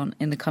that'll be on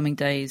in the coming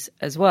days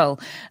as well.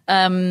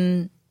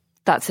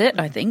 That's it,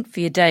 I think, for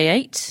your Day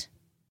 8.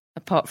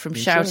 Apart from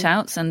shout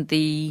outs and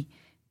the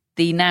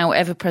the now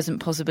ever-present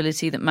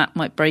possibility that Matt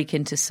might break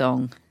into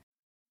song.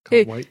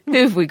 Can't wait. Who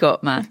have we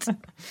got, Matt?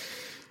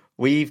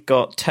 We've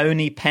got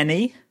Tony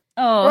Penny.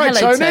 Oh, Right,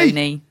 hello, Tony.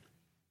 Tony.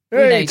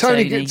 Hey, know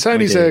Tony.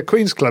 Tony's We do. a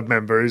Queen's Club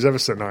member who's ever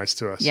so nice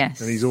to us.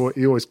 Yes. And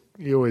he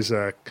always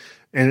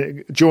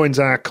joins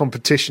our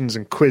competitions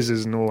and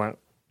quizzes and all that.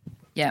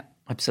 Yeah.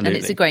 Absolutely.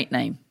 And it's a great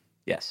name.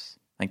 Yes.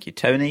 Thank you,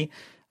 Tony.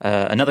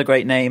 Another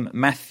great name,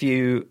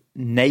 Matthew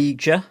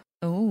Nager.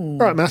 Oh,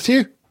 Right,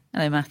 Matthew.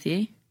 hello,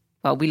 Matthew.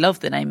 Well, we love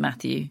the name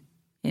Matthew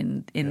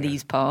in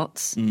these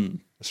parts.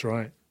 That's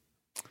right.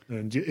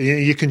 And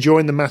you can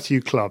join the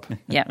Matthew Club.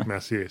 Yeah.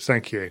 Matthew,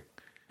 thank you.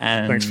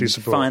 And Thanks for your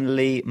support.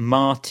 finally,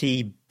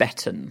 Marty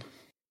Betton.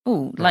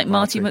 Oh, like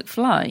Marty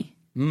McFly.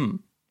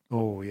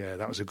 Oh, yeah,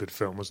 that was a good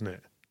film, wasn't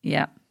it?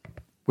 Yeah.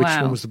 Which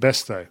Wow. one was the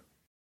best, though?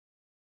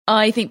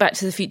 I think Back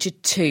to the Future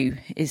 2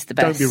 is the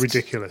best. Don't be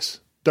ridiculous.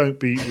 Don't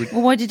be...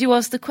 Well, why did you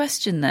ask the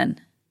question then?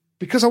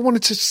 Because I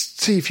wanted to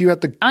see if you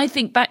had the... I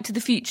think Back to the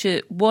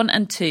Future 1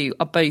 and 2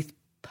 are both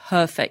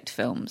perfect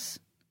films.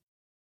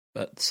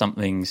 But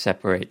something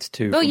separates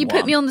two Well, from you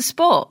put one. me on the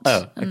spot.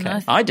 Oh, And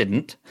okay. I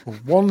didn't.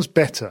 One's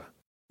better.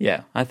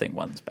 Yeah, I think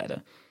one's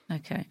better.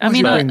 Okay. Why I did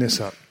mean, you bring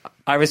this up?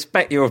 I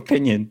respect your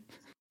opinion.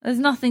 there's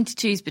nothing to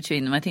choose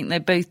between them. I think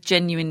they're both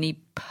genuinely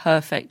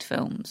perfect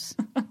films.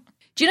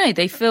 Do you know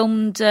they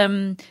filmed?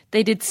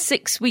 They did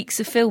 6 weeks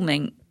of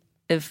filming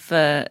of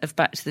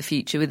Back to the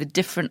Future with a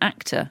different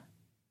actor,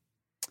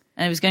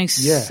 and it was going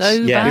Yes. so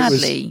Yes.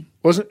 badly.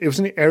 Wasn't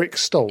it Eric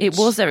Stoltz? It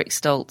was Eric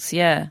Stoltz,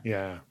 yeah.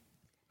 Yeah.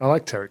 I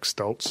liked Eric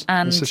Stoltz.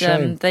 And it's a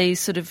shame.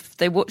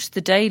 they watched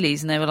the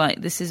dailies and they were like,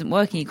 "This isn't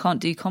working. You can't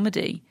do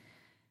comedy,"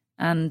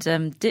 and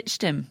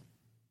ditched him.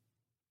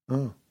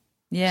 Oh,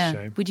 Yeah.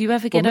 shame. Would you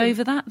ever get Well,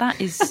 over that? That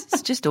is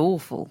it's just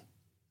awful.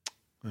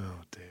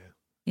 oh dear.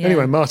 Yeah.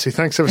 Anyway, Marty,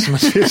 thanks ever so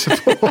much for your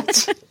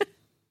support.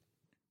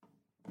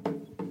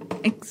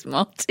 Thanks,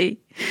 Marty.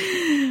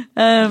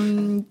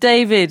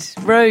 David,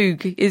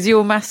 Rogue is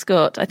your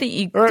mascot. I think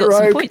you Right, got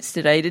some Rogue. points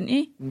today, didn't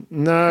you?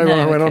 No,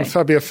 I went on okay.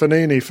 Fabio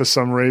Fanini for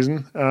some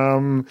reason.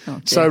 dear.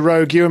 So,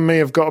 Rogue, you and me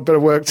have got a bit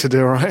of work to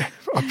do, all right?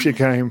 Up your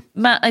game.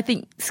 Matt, I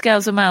think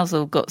Scouser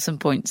Mousel got some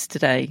points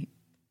today.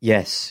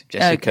 Yes,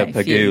 Jessica Okay,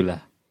 phew.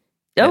 Pagula.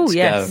 Oh, Let's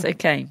yes. go.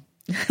 Okay.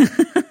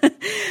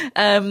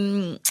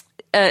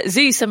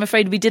 Zeus, I'm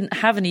afraid we didn't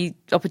have any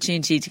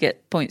opportunity to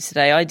get points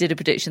today. I did a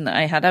prediction that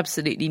I had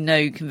absolutely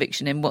no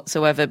conviction in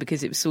whatsoever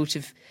because it was sort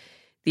of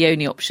the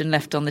only option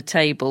left on the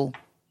table.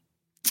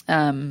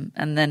 And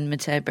then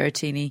Matteo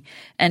Berrettini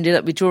ended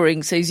up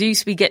withdrawing. So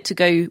Zeus, we get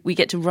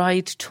to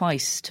ride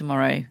twice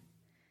tomorrow.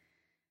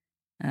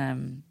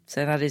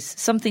 So that is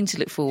something to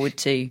look forward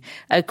to.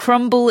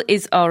 Crumble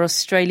is our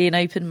Australian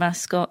Open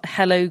mascot.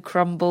 Hello,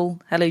 Crumble.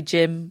 Hello,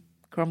 Jim.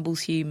 Crumble's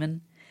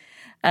human.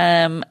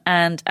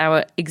 And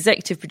our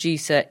executive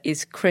producer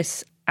is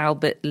Chris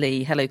Albert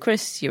Lee. Hello,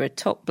 Chris. You're a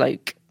top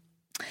bloke.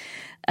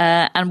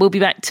 And we'll be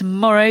back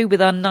tomorrow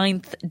with our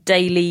 9th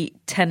daily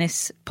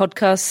tennis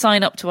podcast.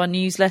 Sign up to our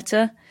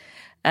newsletter.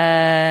 Go to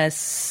our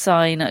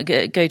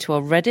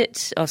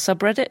Reddit, our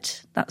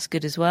subreddit. That's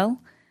good as well.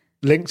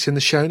 Linked in the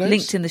show notes.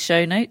 Linked in the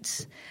show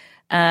notes.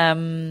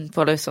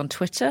 Follow us on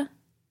Twitter,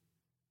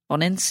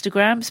 on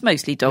Instagram. It's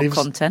mostly dog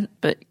content,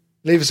 but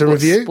Leave us a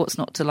review. What's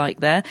not to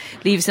like there?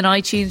 Leave us an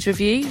iTunes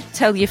review.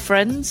 Tell your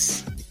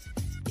friends.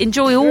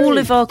 Enjoy all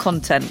of our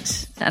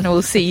content, and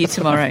we'll see you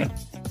tomorrow.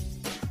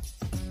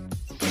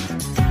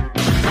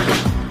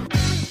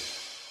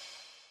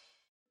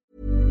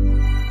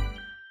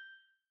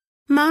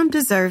 Mom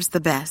deserves the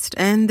best,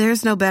 and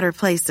there's no better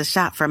place to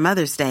shop for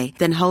Mother's Day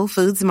than Whole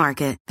Foods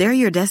Market. They're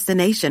your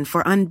destination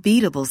for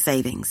unbeatable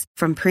savings,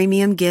 from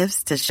premium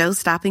gifts to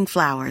show-stopping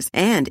flowers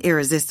and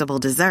irresistible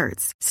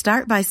desserts.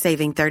 Start by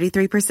saving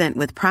 33%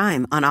 with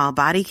Prime on all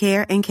body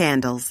care and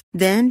candles.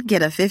 Then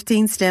get a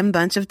 15-stem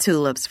bunch of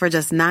tulips for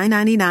just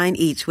 $9.99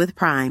 each with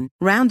Prime.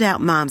 Round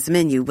out Mom's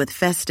menu with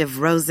festive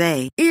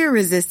rosé,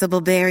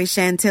 irresistible berry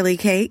chantilly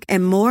cake,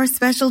 and more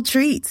special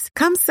treats.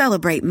 Come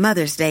celebrate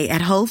Mother's Day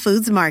at Whole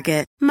Foods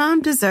Market.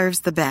 Mom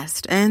deserves the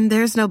best, and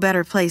there's no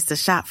better place to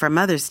shop for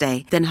Mother's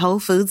Day than Whole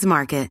Foods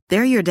Market.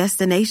 They're your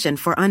destination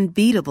for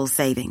unbeatable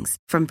savings,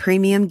 from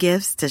premium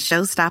gifts to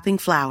show-stopping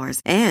flowers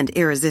and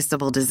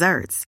irresistible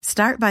desserts.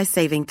 Start by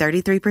saving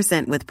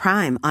 33% with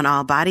Prime on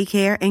all body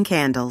care and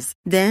candles.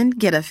 Then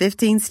get a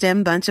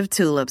 15-stem bunch of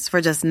tulips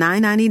for just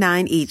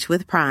 $9.99 each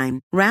with Prime.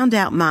 Round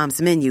out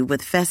Mom's menu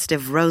with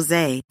festive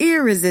rosé,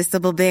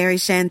 irresistible berry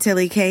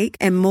chantilly cake,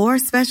 and more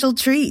special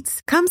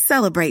treats. Come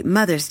celebrate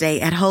Mother's Day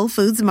at Whole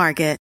Foods Market.